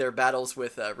pre their battles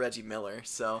with Reggie Miller.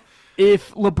 So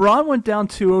if LeBron went down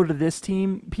 2-0 to this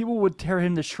team, people would tear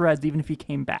him to shreds even if he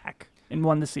came back and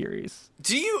won the series.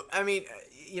 Do you? I mean,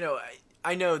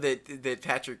 I know that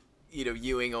Patrick,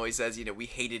 Ewing always says, we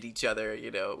hated each other.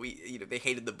 They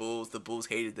hated the Bulls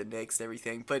hated the Knicks and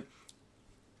everything. But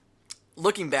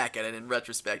looking back at it in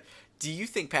retrospect, do you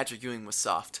think Patrick Ewing was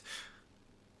soft?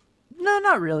 No,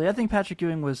 not really. I think Patrick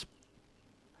Ewing,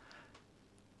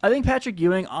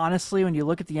 honestly, when you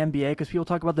look at the NBA, because people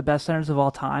talk about the best centers of all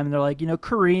time, and they're like,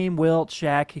 Kareem, Wilt,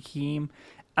 Shaq, Hakeem.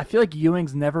 I feel like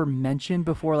Ewing's never mentioned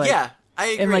before. Like, yeah, I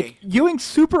agree. And like Ewing's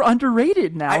super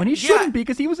underrated now, and he shouldn't be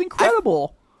because he was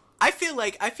incredible. I feel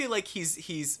like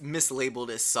he's mislabeled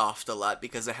as soft a lot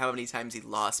because of how many times he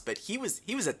lost, but he was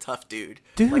a tough dude.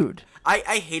 Like,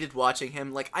 I hated watching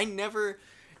him. Like I never.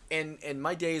 In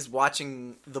my days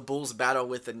watching the Bulls battle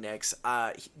with the Knicks,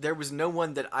 there was no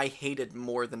one that I hated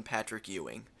more than Patrick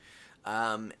Ewing,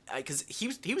 because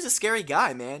he was a scary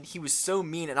guy, man. He was so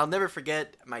mean, and I'll never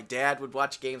forget. My dad would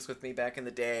watch games with me back in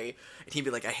the day, and he'd be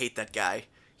like, "I hate that guy.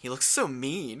 he looks so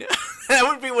mean. That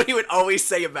would be what he would always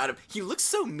say about him. He looks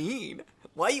so mean.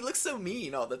 Why he looks so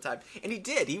mean all the time? And he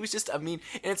did. He was just a mean.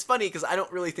 And it's funny because I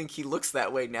don't really think he looks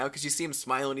that way now because you see him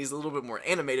smile and he's a little bit more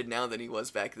animated now than he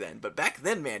was back then. But back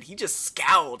then, man, he just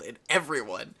scowled at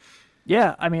everyone.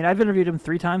 Yeah, I mean, I've interviewed him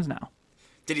 3 times now.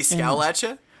 Did he scowl at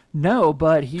you? No,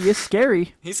 but he is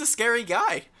scary. He's a scary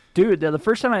guy. Dude, the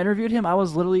first time I interviewed him, I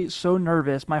was literally so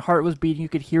nervous. My heart was beating. You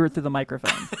could hear it through the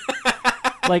microphone.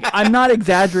 Like, I'm not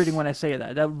exaggerating when I say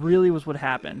that. That really was what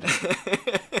happened.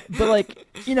 But, like,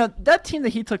 you know, that team that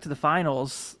he took to the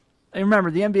finals, and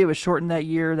remember, the NBA was shortened that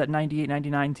year, that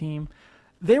 98-99 team.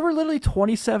 They were literally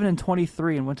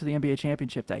 27-23 and went to the NBA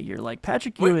championship that year. Like,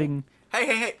 Patrick Ewing...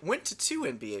 Hey, went to 2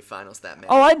 NBA finals that man.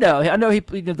 Oh, I know he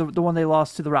did the one they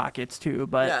lost to the Rockets, too.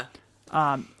 But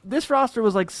this roster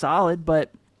was, like, solid,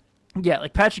 but, yeah,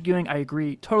 like, Patrick Ewing, I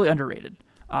agree, totally underrated.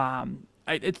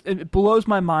 It blows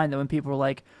my mind that when people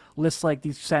like list like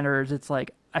these centers, it's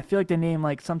like I feel like they name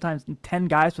like sometimes 10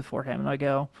 guys before him, and I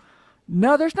go,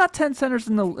 no, there's not 10 centers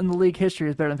in the league history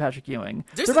that's better than Patrick Ewing.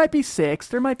 There might be 6,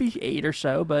 there might be 8 or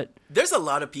so, but there's a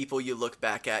lot of people you look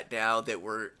back at now that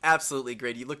were absolutely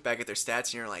great. You look back at their stats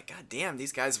and you're like, God damn,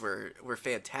 these guys were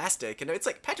fantastic. And it's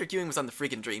like Patrick Ewing was on the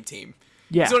freaking dream team.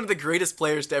 Yeah. He's one of the greatest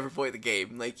players to ever play the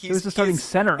game. Like he was the starting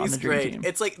center on the dream great. team.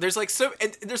 It's like there's like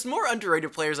and there's more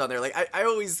underrated players on there. Like I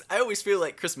always feel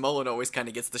like Chris Mullin always kind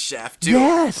of gets the shaft too.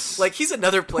 Yes. Like he's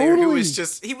another player who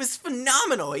was he was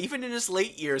phenomenal. Even in his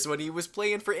late years when he was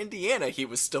playing for Indiana, he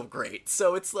was still great.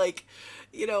 So it's like,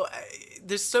 you know,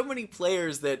 there's so many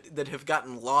players that have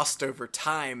gotten lost over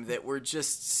time that were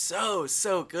just so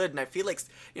good. And I feel like,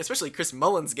 you know, especially Chris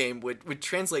Mullin's game would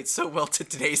translate so well to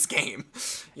today's game.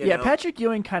 You know? Patrick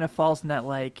Ewing kind of falls in that,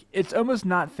 like, it's almost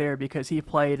not fair because he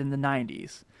played in the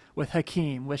 90s with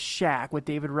Hakeem, with Shaq, with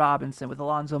David Robinson, with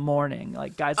Alonzo Mourning,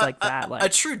 like guys like that. Like a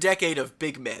true decade of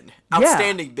big men,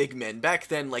 outstanding big men. Back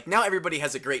then, like now everybody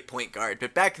has a great point guard,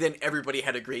 but back then everybody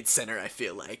had a great center. I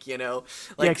feel like, you know,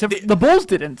 like except the Bulls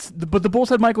didn't. But the Bulls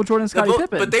had Michael Jordan, and Scottie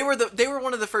Pippen. But they were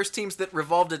one of the first teams that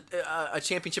revolved a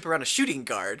championship around a shooting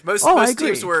guard. Most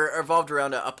teams were revolved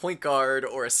around a point guard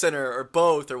or a center or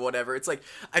both or whatever. It's like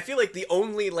I feel like the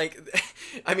only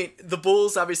I mean, the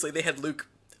Bulls obviously they had Luke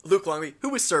Longley, who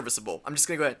was serviceable. I'm just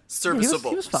going to go ahead.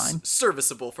 Serviceable. He was fine.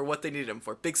 Serviceable for what they needed him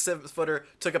for. Big 7-footer,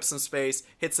 took up some space,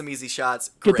 hit some easy shots.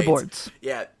 Great. Get the boards.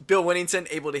 Yeah. Bill Winnington,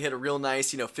 able to hit a real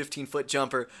nice, 15-foot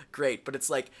jumper. Great. But it's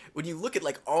like, when you look at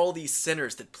like all these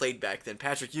centers that played back then,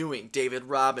 Patrick Ewing, David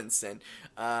Robinson,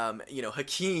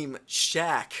 Hakeem,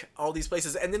 Shaq, all these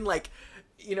places. And then like,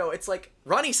 it's like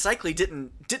Ronnie Cycli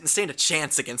didn't stand a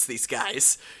chance against these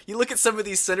guys. You look at some of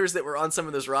these centers that were on some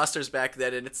of those rosters back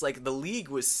then, and it's like the league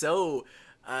was so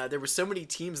there were so many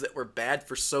teams that were bad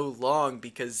for so long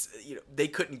because they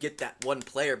couldn't get that one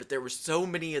player, but there were so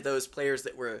many of those players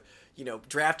that were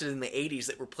drafted in the 80s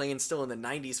that were playing still in the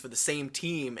 90s for the same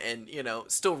team and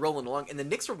still rolling along. And the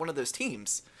Knicks were one of those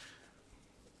teams.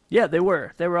 Yeah, they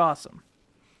were. They were awesome.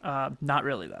 Not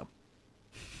really though.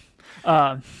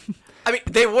 I mean,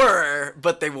 they were,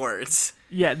 but they weren't.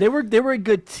 Yeah, they were a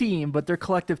good team, but their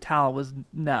collective talent was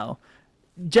no.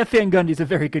 Jeff Van Gundy's a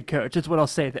very good coach. That's what I'll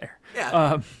say there.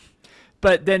 Yeah.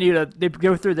 But then they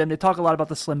go through them. They talk a lot about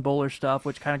the Slim Bowler stuff,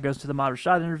 which kind of goes to the Ahmad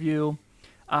Rashad interview.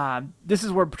 This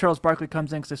is where Charles Barkley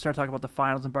comes in because they start talking about the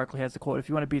finals, and Barkley has the quote, "If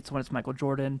you want to beat someone, it's Michael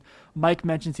Jordan." Mike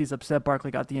mentions he's upset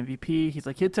Barkley got the MVP. He's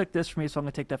like, he took this from me, so I'm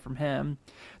going to take that from him.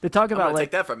 They talk about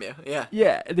take that from you. Yeah.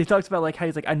 Yeah. They talked about like how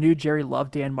he's like, I knew Jerry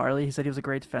loved Dan Marley. He said he was a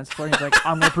great defensive player. He's like,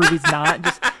 I'm going to prove he's not.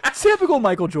 Just typical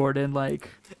Michael Jordan. Like,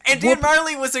 and Dan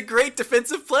Marley was a great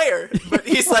defensive player, but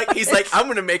he's like, I'm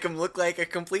going to make him look like a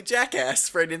complete jackass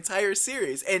for an entire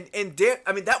series. And Dan,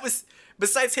 I mean, that was.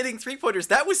 Besides hitting three-pointers,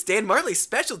 that was Dan Marley's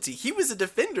specialty. He was a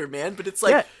defender, man, but it's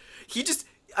like he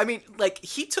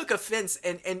took offense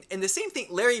and the same thing.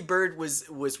 Larry Bird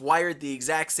was wired the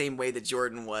exact same way that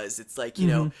Jordan was. It's like, you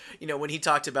know, when he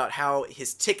talked about how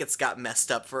his tickets got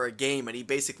messed up for a game and he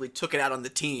basically took it out on the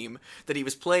team that he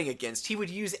was playing against, he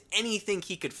would use anything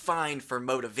he could find for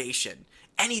motivation.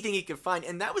 Anything he could find.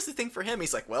 And that was the thing for him.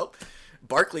 He's like, well,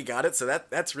 Barkley got it, so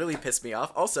that's really pissed me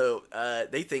off. Also,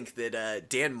 they think that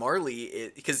Dan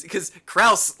Marley, because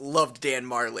Krause loved Dan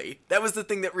Marley. That was the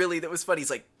thing that was funny.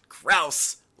 He's like,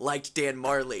 Krause liked Dan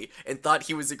Marley and thought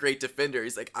he was a great defender.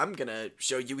 He's like, I'm gonna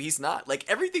show you he's not. Like,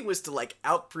 everything was to like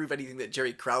outprove anything that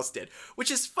Jerry Krause did, which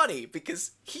is funny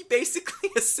because he basically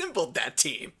assembled that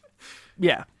team.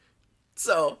 Yeah.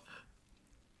 So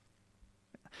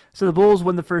the Bulls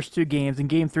win the first 2 games, and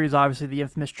Game 3 is obviously the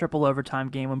infamous triple overtime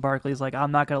game when Barkley's like,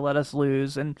 I'm not going to let us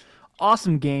lose. And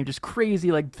awesome game, just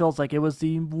crazy. Like feels like it was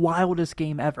the wildest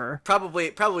game ever.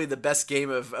 Probably the best game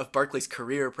of Barkley's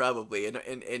career. Probably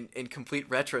in complete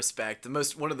retrospect,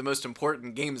 one of the most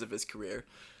important games of his career.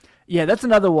 Yeah, that's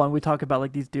another one we talk about.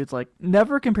 Like these dudes, like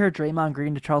never compare Draymond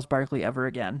Green to Charles Barkley ever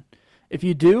again. If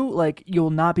you do, like you'll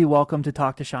not be welcome to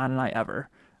talk to Sean and I ever.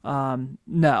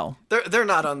 No, they're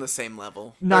not on the same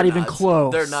level. Not even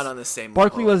close. They're not on the same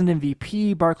Barkley level. was an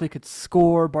MVP. Barkley could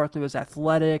score. Barkley was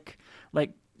athletic.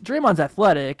 Like Draymond's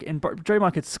athletic, and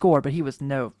Draymond could score, but he was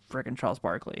no friggin' Charles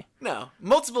Barkley. No,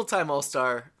 multiple-time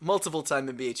All-Star, multiple-time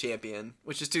NBA champion,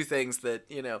 which is two things that,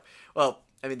 well,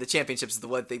 I mean, the championships is the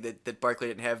one thing that Barkley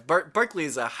didn't have. Barkley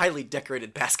is a highly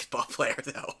decorated basketball player,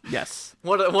 though. Yes.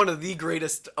 One of the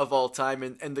greatest of all time,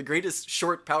 and the greatest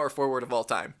short power forward of all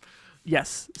time.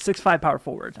 Yes, 6'5" power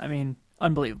forward. I mean,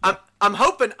 unbelievable. I'm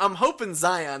hoping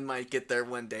Zion might get there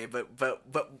one day, but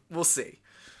we'll see.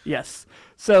 Yes.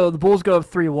 So the Bulls go up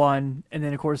 3-1, and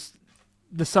then of course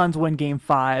the Suns win Game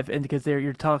 5, and because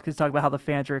you're talking about how the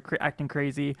fans are acting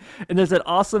crazy, and there's that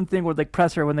awesome thing with like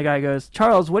presser when the guy goes,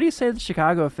 Charles, what do you say to the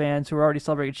Chicago fans who are already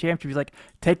celebrating championship? He's like,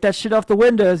 take that shit off the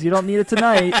windows. You don't need it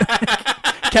tonight.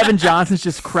 Kevin Johnson's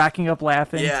just cracking up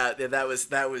laughing. Yeah, that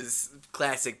was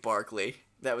classic Barkley.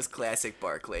 That was classic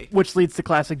Barkley. Which leads to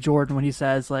classic Jordan when he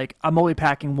says like, I'm only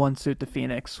packing one suit to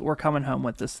Phoenix. We're coming home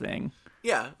with this thing.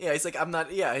 Yeah, he's like, I'm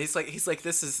not. Yeah, he's like,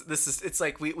 this is. It's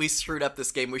like we screwed up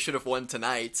this game. We should have won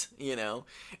tonight, And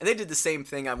they did the same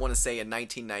thing. I want to say in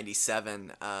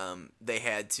 1997,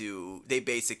 they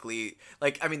basically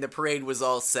the parade was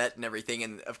all set and everything,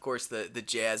 and of course the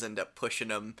Jazz end up pushing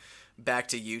them back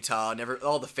to Utah, and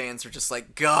all the fans were just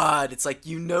like, God, it's like,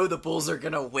 the Bulls are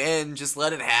gonna win, just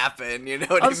let it happen, you know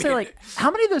what I mean? Say, like, how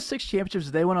many of those 6 championships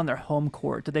did they win on their home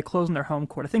court? Did they close on their home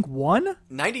court? I think 1?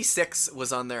 96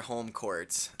 was on their home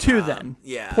court. 2 then.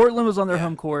 Yeah. Portland was on their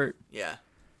home court. Yeah.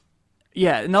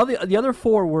 Yeah, and all the other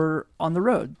 4 were on the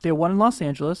road. They won in Los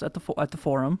Angeles at the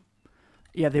Forum.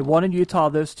 Yeah, they won in Utah,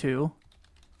 those 2.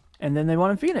 And then they won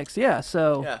in Phoenix. Yeah,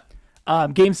 so... Yeah.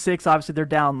 Game 6, obviously they're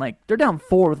down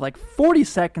 4 with like 40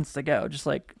 seconds to go. Just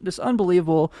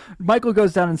unbelievable. Michael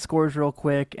goes down and scores real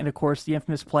quick, and of course the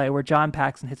infamous play where John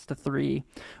Paxson hits the 3,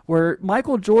 where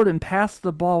Michael Jordan passed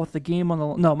the ball with the game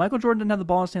on the Michael Jordan didn't have the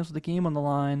ball in his hands with the game on the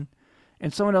line,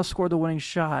 and someone else scored the winning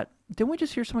shot. Didn't we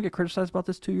just hear someone get criticized about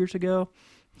this 2 years ago?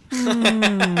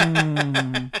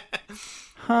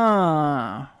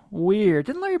 Huh. Weird.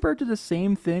 Didn't Larry Bird do the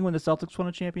same thing when the Celtics won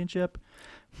a championship?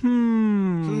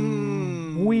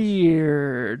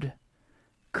 Weird.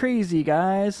 Crazy,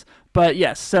 guys. But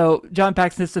yes, so John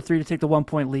Paxson hits the 3 to take the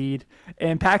 1-point lead.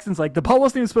 And Paxson's like, the ball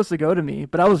wasn't even supposed to go to me,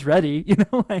 but I was ready,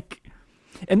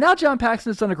 And now John Paxson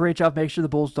has done a great job making sure the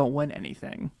Bulls don't win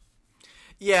anything.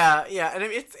 Yeah, and I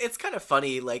mean, it's kind of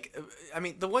funny.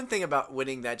 The one thing about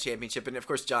winning that championship, and of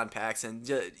course John Paxson,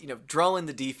 drawing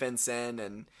the defense in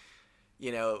and,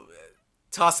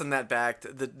 tossing that back,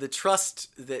 the trust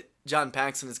that John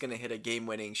Paxson is going to hit a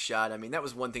game-winning shot. I mean, that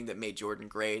was one thing that made Jordan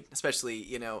great, especially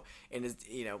in his,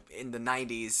 in the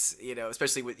 90s,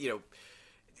 especially with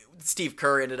Steve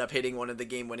Kerr ended up hitting one of the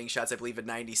game-winning shots, I believe, in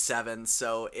 97.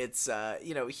 So it's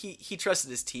he trusted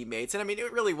his teammates, and I mean,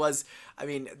 it really was. I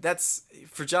mean, that's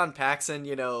for John Paxson.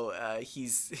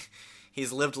 He's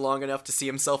lived long enough to see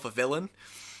himself a villain,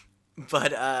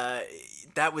 but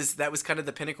that was kind of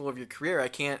the pinnacle of your career. I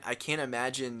can't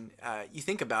imagine. You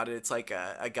think about it, it's like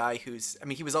a guy who's. I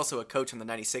mean, he was also a coach on the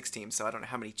 '96 team, so I don't know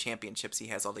how many championships he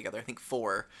has altogether. I think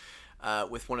 4,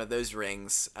 with one of those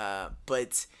rings.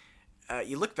 But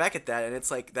you look back at that, and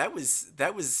it's like that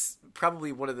was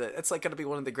probably one of the. It's like going to be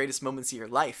one of the greatest moments of your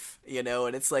life,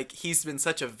 And it's like he's been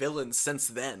such a villain since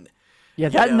then. Yeah,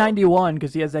 that in 91,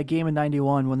 because he has that game in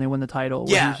 91 when they win the title.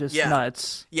 Where he's just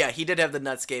nuts. Yeah, he did have the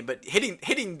nuts game, but hitting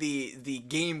the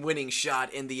game-winning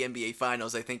shot in the NBA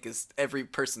Finals, I think, is every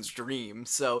person's dream.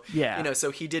 So, yeah.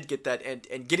 So he did get that,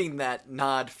 and getting that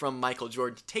nod from Michael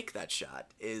Jordan to take that shot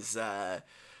is,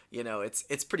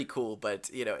 it's pretty cool. But,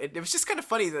 it was just kind of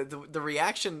funny, the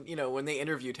reaction, when they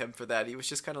interviewed him for that. He was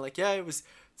just kind of like, yeah,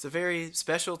 it's a very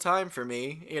special time for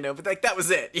me, but that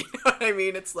was it. You know what I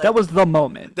mean? It's like that was the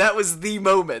moment. That was the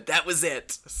moment. That was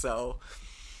it. So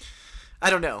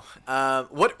I don't know.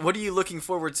 What are you looking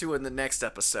forward to in the next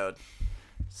episode?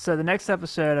 So the next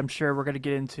episode, I'm sure we're going to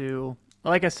get into,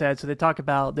 like I said, so they talk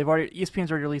about, ESPN's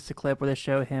already released a clip where they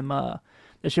show him,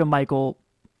 they show Michael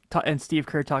and Steve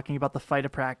Kerr talking about the fight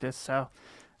of practice. So,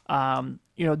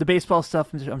 the baseball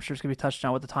stuff, I'm sure it's going to be touched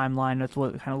on with the timeline. That's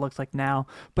what it kind of looks like now.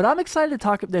 But I'm excited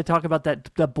to talk about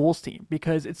that Bulls team,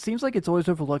 because it seems like it's always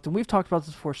overlooked. And we've talked about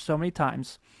this before so many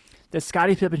times, that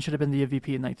Scottie Pippen should have been the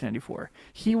MVP in 1994.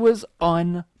 He was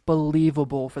unbelievable.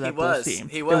 unbelievable for that Bulls team.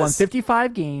 He They won was.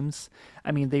 55 games.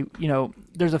 I mean,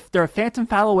 they're a phantom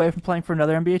foul away from playing for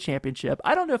another NBA championship.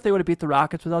 I don't know if they would have beat the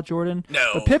Rockets without Jordan.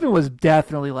 No. But Pippen was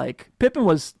definitely Pippen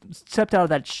was stepped out of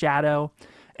that shadow.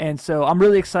 And so I'm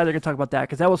really excited to talk about that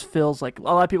because that was Phil's, a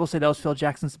lot of people say that was Phil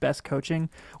Jackson's best coaching,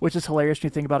 which is hilarious when you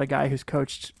think about a guy who's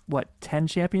coached, 10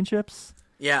 championships?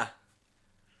 Yeah.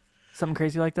 Something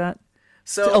crazy like that?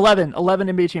 So 11 NBA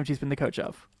championships he's been the coach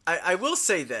of. I will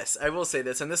say this,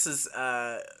 and this is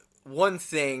one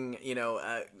thing.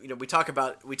 We talk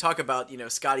about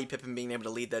Scottie Pippen being able to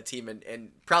lead that team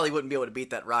and probably wouldn't be able to beat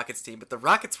that Rockets team, but the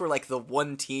Rockets were the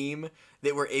one team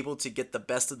that were able to get the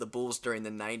best of the Bulls during the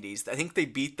 90s. I think they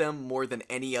beat them more than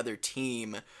any other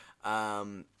team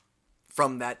from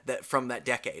that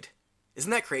decade.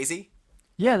 Isn't that crazy?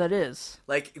 Yeah, that is.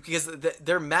 Because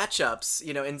their matchups,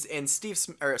 and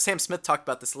Sam Smith talked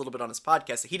about this a little bit on his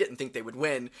podcast. He didn't think they would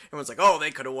win. Everyone's like, oh,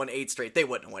 they could have won 8 straight. They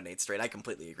wouldn't have won 8 straight. I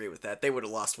completely agree with that. They would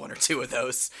have lost 1 or 2 of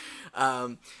those.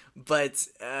 But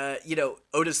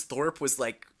Otis Thorpe was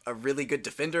a really good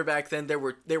defender back then. There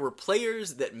were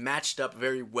players that matched up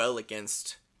very well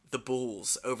against the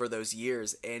Bulls over those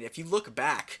years. And if you look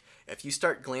back, if you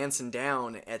start glancing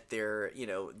down at their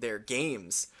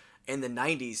games in the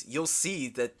 90s, you'll see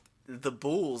that the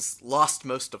Bulls lost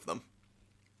most of them.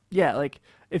 Yeah,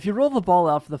 if you roll the ball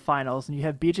out for the finals and you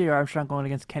have B.J. Armstrong going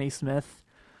against Kenny Smith,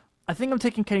 I think I'm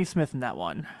taking Kenny Smith in that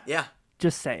one. Yeah.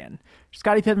 Just saying.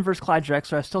 Scottie Pippen versus Clyde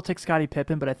Drexler. I still take Scottie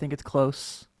Pippen, but I think it's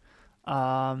close.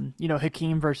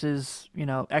 Hakeem versus,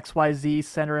 XYZ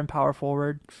center and power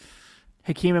forward.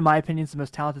 Hakeem, in my opinion, is the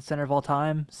most talented center of all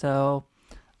time. So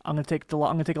I'm gonna take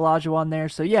Olajuwon there.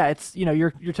 So yeah, it's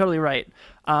you're totally right.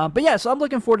 But yeah, so I'm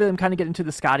looking forward to them kind of getting to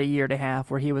the Scottie year and a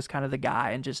half where he was kind of the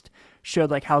guy and just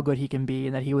showed how good he can be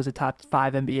and that he was a top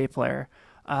 5 NBA player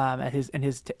in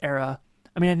his era.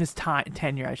 I mean, in his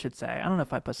tenure, I should say. I don't know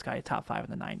if I put Scottie top 5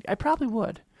 in the 90s. I probably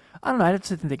would. I don't know. I'd have to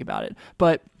sit and think about it.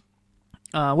 But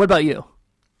what about you?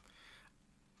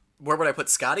 Where would I put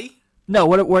Scottie? No,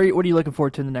 what are you looking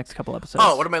forward to in the next couple episodes?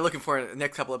 Oh, what am I looking for in the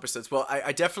next couple episodes? Well,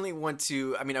 I definitely want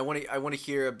to. I want to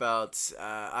hear about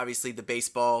obviously the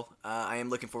baseball. I am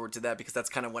looking forward to that because that's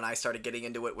kind of when I started getting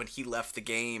into it when he left the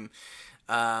game,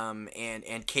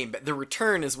 and came back. The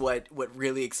return is what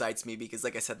really excites me because,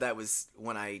 like I said, that was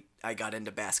when I got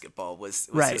into basketball. Was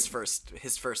right.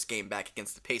 his first game back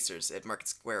against the Pacers at Market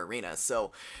Square Arena.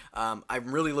 So I'm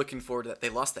really looking forward to that. They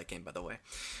lost that game, by the way,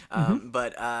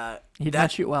 but he did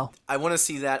not shoot well. I want to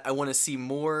see that. I want to see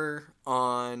more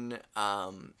on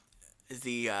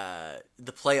the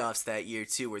playoffs that year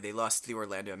too, where they lost to the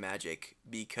Orlando Magic,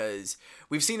 because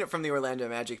we've seen it from the Orlando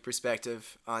Magic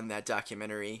perspective on that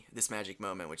documentary, This Magic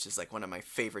Moment, which is one of my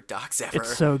favorite docs ever.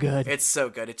 It's so good. It's so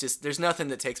good. It just there's nothing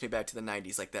that takes me back to the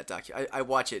 90s like that doc. I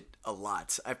watch it a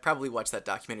lot. I've probably watched that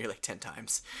documentary 10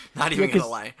 times. Not even gonna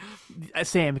lie.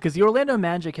 Same, because the Orlando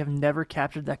Magic have never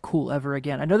captured that cool ever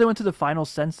again. I know they went to the finals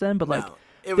since then, but No.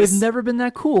 They've never been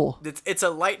that cool. It's a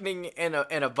lightning in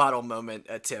a bottle moment,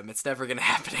 Tim. It's never gonna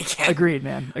happen again. Agreed,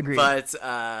 man. Agreed. But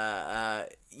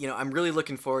I'm really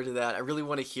looking forward to that. I really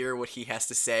want to hear what he has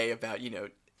to say about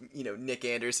Nick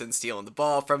Anderson stealing the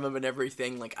ball from him and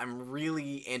everything. I'm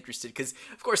really interested because,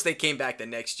 of course, they came back the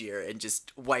next year and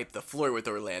just wiped the floor with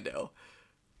Orlando.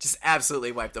 Just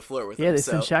absolutely wiped the floor with them. Yeah, they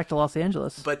sent Shaq to Los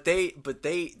Angeles. But they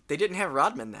didn't have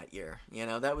Rodman that year.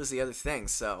 That was the other thing.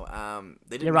 So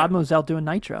they didn't. Yeah, Rodman was out doing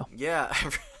Nitro. Yeah,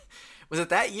 was it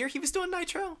that year he was doing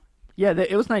Nitro? Yeah,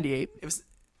 it was '98. It was.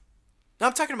 No,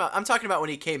 I'm talking about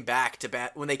when he came back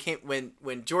to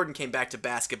when Jordan came back to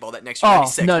basketball that next year. Oh,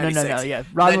 96, no, 96, yeah.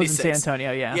 Rodman was in 96. San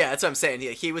Antonio, yeah. Yeah, that's what I'm saying. Yeah,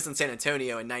 he was in San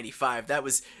Antonio in '95.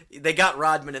 They got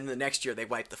Rodman, and the next year they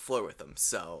wiped the floor with him.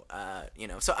 So,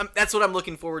 that's what I'm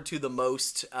looking forward to the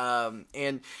most. And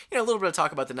a little bit of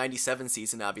talk about the '97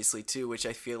 season, obviously too, which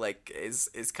I feel like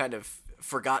is kind of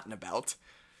forgotten about.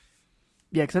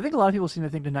 Yeah, because I think a lot of people seem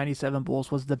to think the '97 Bulls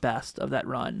was the best of that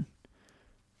run.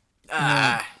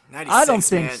 96, I don't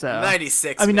think man. so.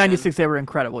 96. I mean, man. 96 they were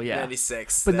incredible, yeah.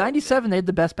 96. But 97 they had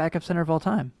the best backup center of all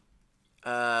time.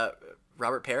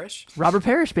 Robert Parrish. Robert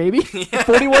Parrish, baby.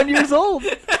 41 years old.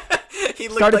 He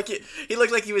looked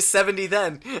like he was 70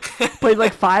 then.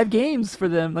 Played 5 games for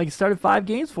them. Started 5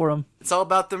 games for them. It's all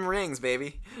about them rings,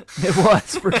 baby. It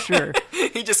was, for sure.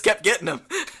 He just kept getting them.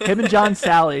 Him and John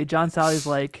Sally. John Sally's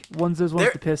one's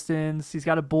the Pistons. He's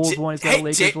got a Bulls one. He's got a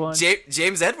Lakers one.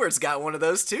 James Edwards got one of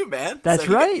those too, man. That's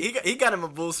right. He got him a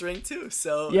Bulls ring too.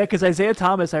 So yeah, because Isaiah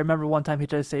Thomas, I remember one time he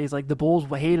tried to say he's the Bulls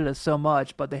hated us so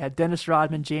much, but they had Dennis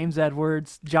Rodman, James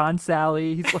Edwards, John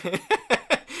Sally. He's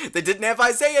they didn't have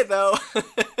Isaiah though.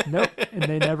 Nope, and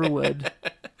they never would.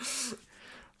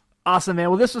 Awesome, man.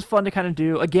 Well, this was fun to kind of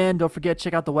do. Again, don't forget,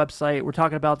 check out the website. We're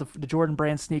talking about the Jordan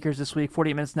Brand sneakers this week,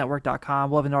 48minutesnetwork.com.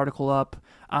 We'll have an article up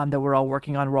that we're all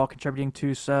working on, we're all contributing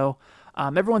to. So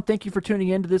everyone, thank you for tuning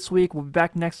in to this week. We'll be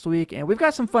back next week, and we've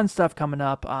got some fun stuff coming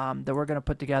up that we're going to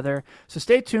put together. So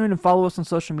stay tuned and follow us on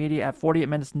social media at 48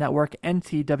 Minutes Network,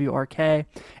 NTWRK.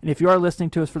 And if you are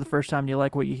listening to us for the first time and you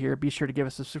like what you hear, be sure to give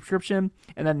us a subscription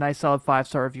and then a nice solid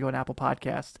 5-star review on Apple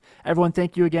Podcasts. Everyone,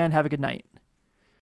 thank you again. Have a good night.